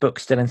biggest book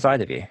still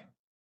inside of you?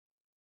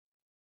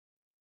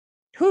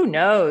 Who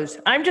knows?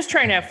 I'm just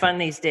trying to have fun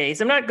these days.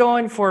 I'm not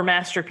going for a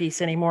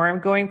masterpiece anymore. I'm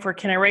going for,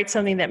 can I write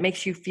something that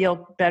makes you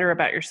feel better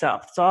about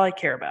yourself? That's all I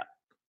care about.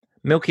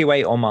 Milky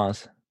Way or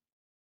Mars?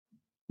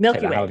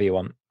 Milky Way. However you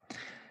want.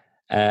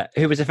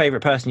 Who was a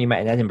favorite person you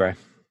met in Edinburgh?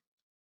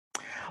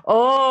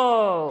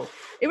 Oh,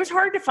 it was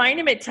hard to find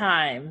him at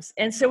times.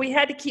 And so we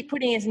had to keep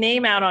putting his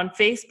name out on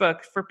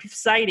Facebook for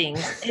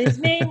sightings. And his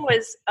name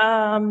was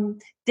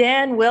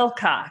Dan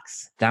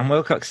Wilcox. Dan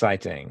Wilcox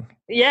sighting.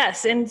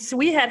 Yes. And so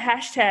we had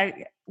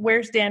hashtag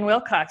Where's Dan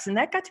Wilcox? And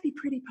that got to be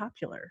pretty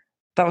popular.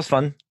 That was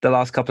fun the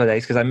last couple of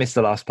days because I missed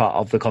the last part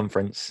of the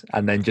conference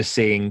and then just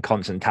seeing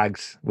constant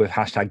tags with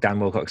hashtag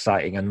Dan Wilcox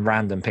sighting and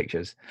random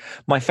pictures.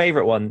 My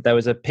favorite one, there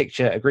was a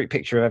group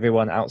picture of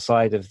everyone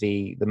outside of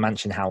the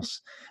mansion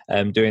house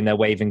doing their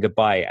waving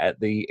goodbye. At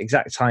the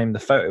exact time the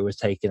photo was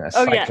taken, a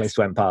cyclist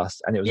went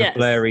past, and it was a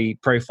blurry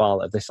profile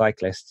of the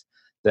cyclist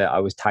that I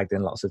was tagged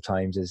in lots of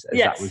times as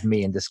that was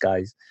me in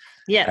disguise.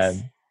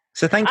 Yes.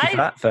 So thank you for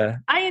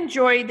that. I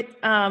enjoyed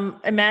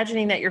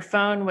imagining that your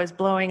phone was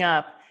blowing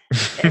up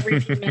every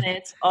few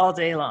minutes all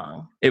day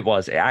long. It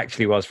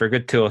actually was for a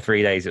good 2 or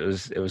 3 days. It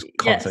was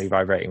constantly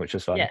vibrating, which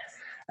was fun. Yes.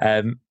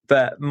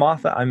 But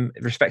Martha, I'm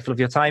respectful of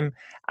your time,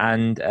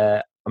 and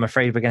I'm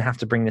afraid we're going to have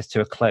to bring this to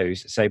a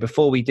close. So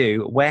before we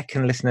do, where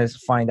can listeners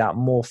find out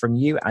more from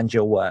you and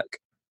your work?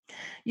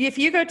 If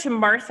you go to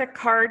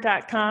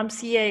marthacarr.com,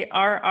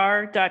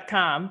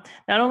 CARR.com,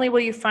 not only will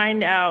you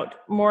find out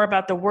more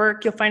about the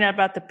work, you'll find out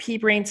about the Pea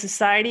Brain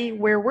Society,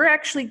 where we're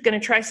actually going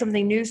to try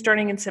something new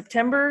starting in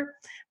September,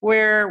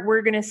 where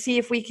we're going to see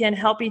if we can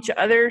help each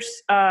other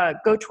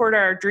go toward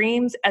our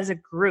dreams as a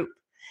group.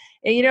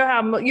 And you know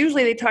how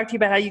usually they talk to you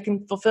about how you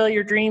can fulfill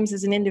your dreams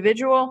as an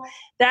individual.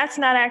 That's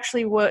not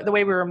actually the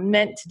way we were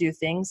meant to do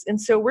things.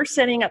 And so we're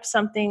setting up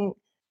something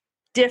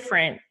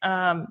different.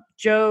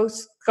 Joe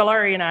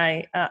Scolari and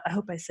I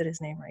hope I said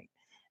his name right,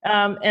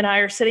 and I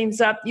are setting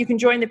this up. You can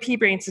join the Pea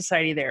Brain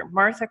Society there,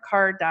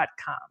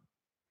 marthacarr.com.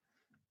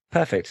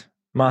 Perfect.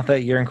 Martha,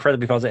 you're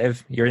incredibly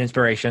positive. You're an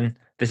inspiration.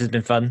 This has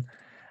been fun.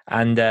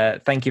 And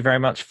thank you very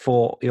much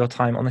for your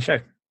time on the show.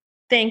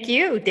 Thank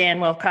you, Dan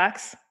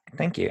Wilcox.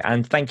 Thank you.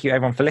 And thank you,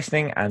 everyone, for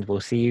listening. And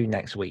we'll see you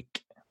next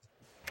week.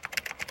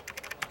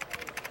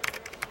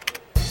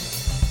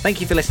 Thank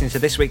you for listening to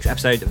this week's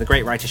episode of the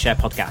Great Writer Share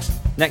podcast.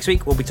 Next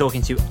week, we'll be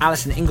talking to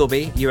Alison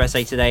Ingleby,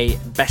 USA Today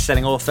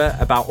best-selling author,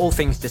 about all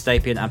things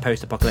dystopian and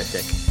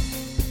post-apocalyptic.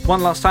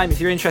 One last time, if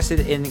you're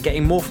interested in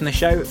getting more from the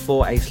show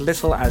for as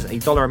little as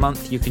 $1 a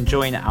month, you can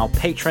join our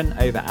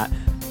Patreon over at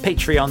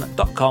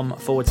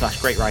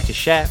patreon.com/Great Writers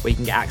Share, where you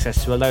can get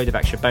access to a load of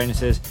extra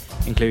bonuses,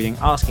 including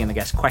asking the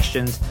guest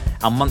questions,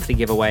 our monthly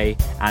giveaway,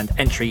 and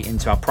entry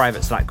into our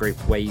private Slack group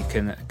where you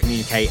can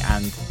communicate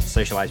and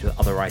socialize with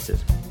other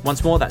writers.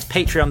 Once more, that's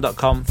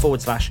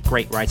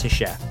patreon.com/Great Writers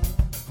Share.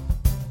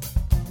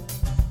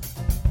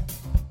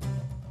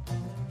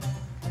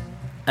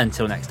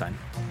 Until next time.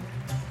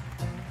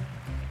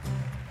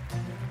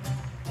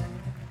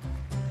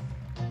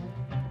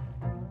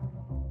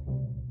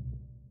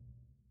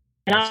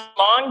 And I'm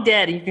long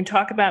dead. You can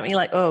talk about me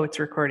like, oh, it's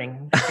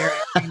recording.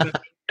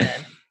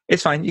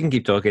 It's fine. You can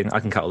keep talking.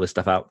 I can cut all this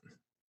stuff out.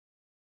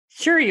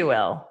 Sure you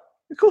will.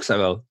 Of course I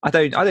will. I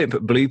don't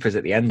put bloopers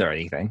at the end or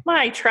anything.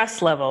 My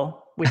trust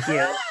level with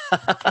you.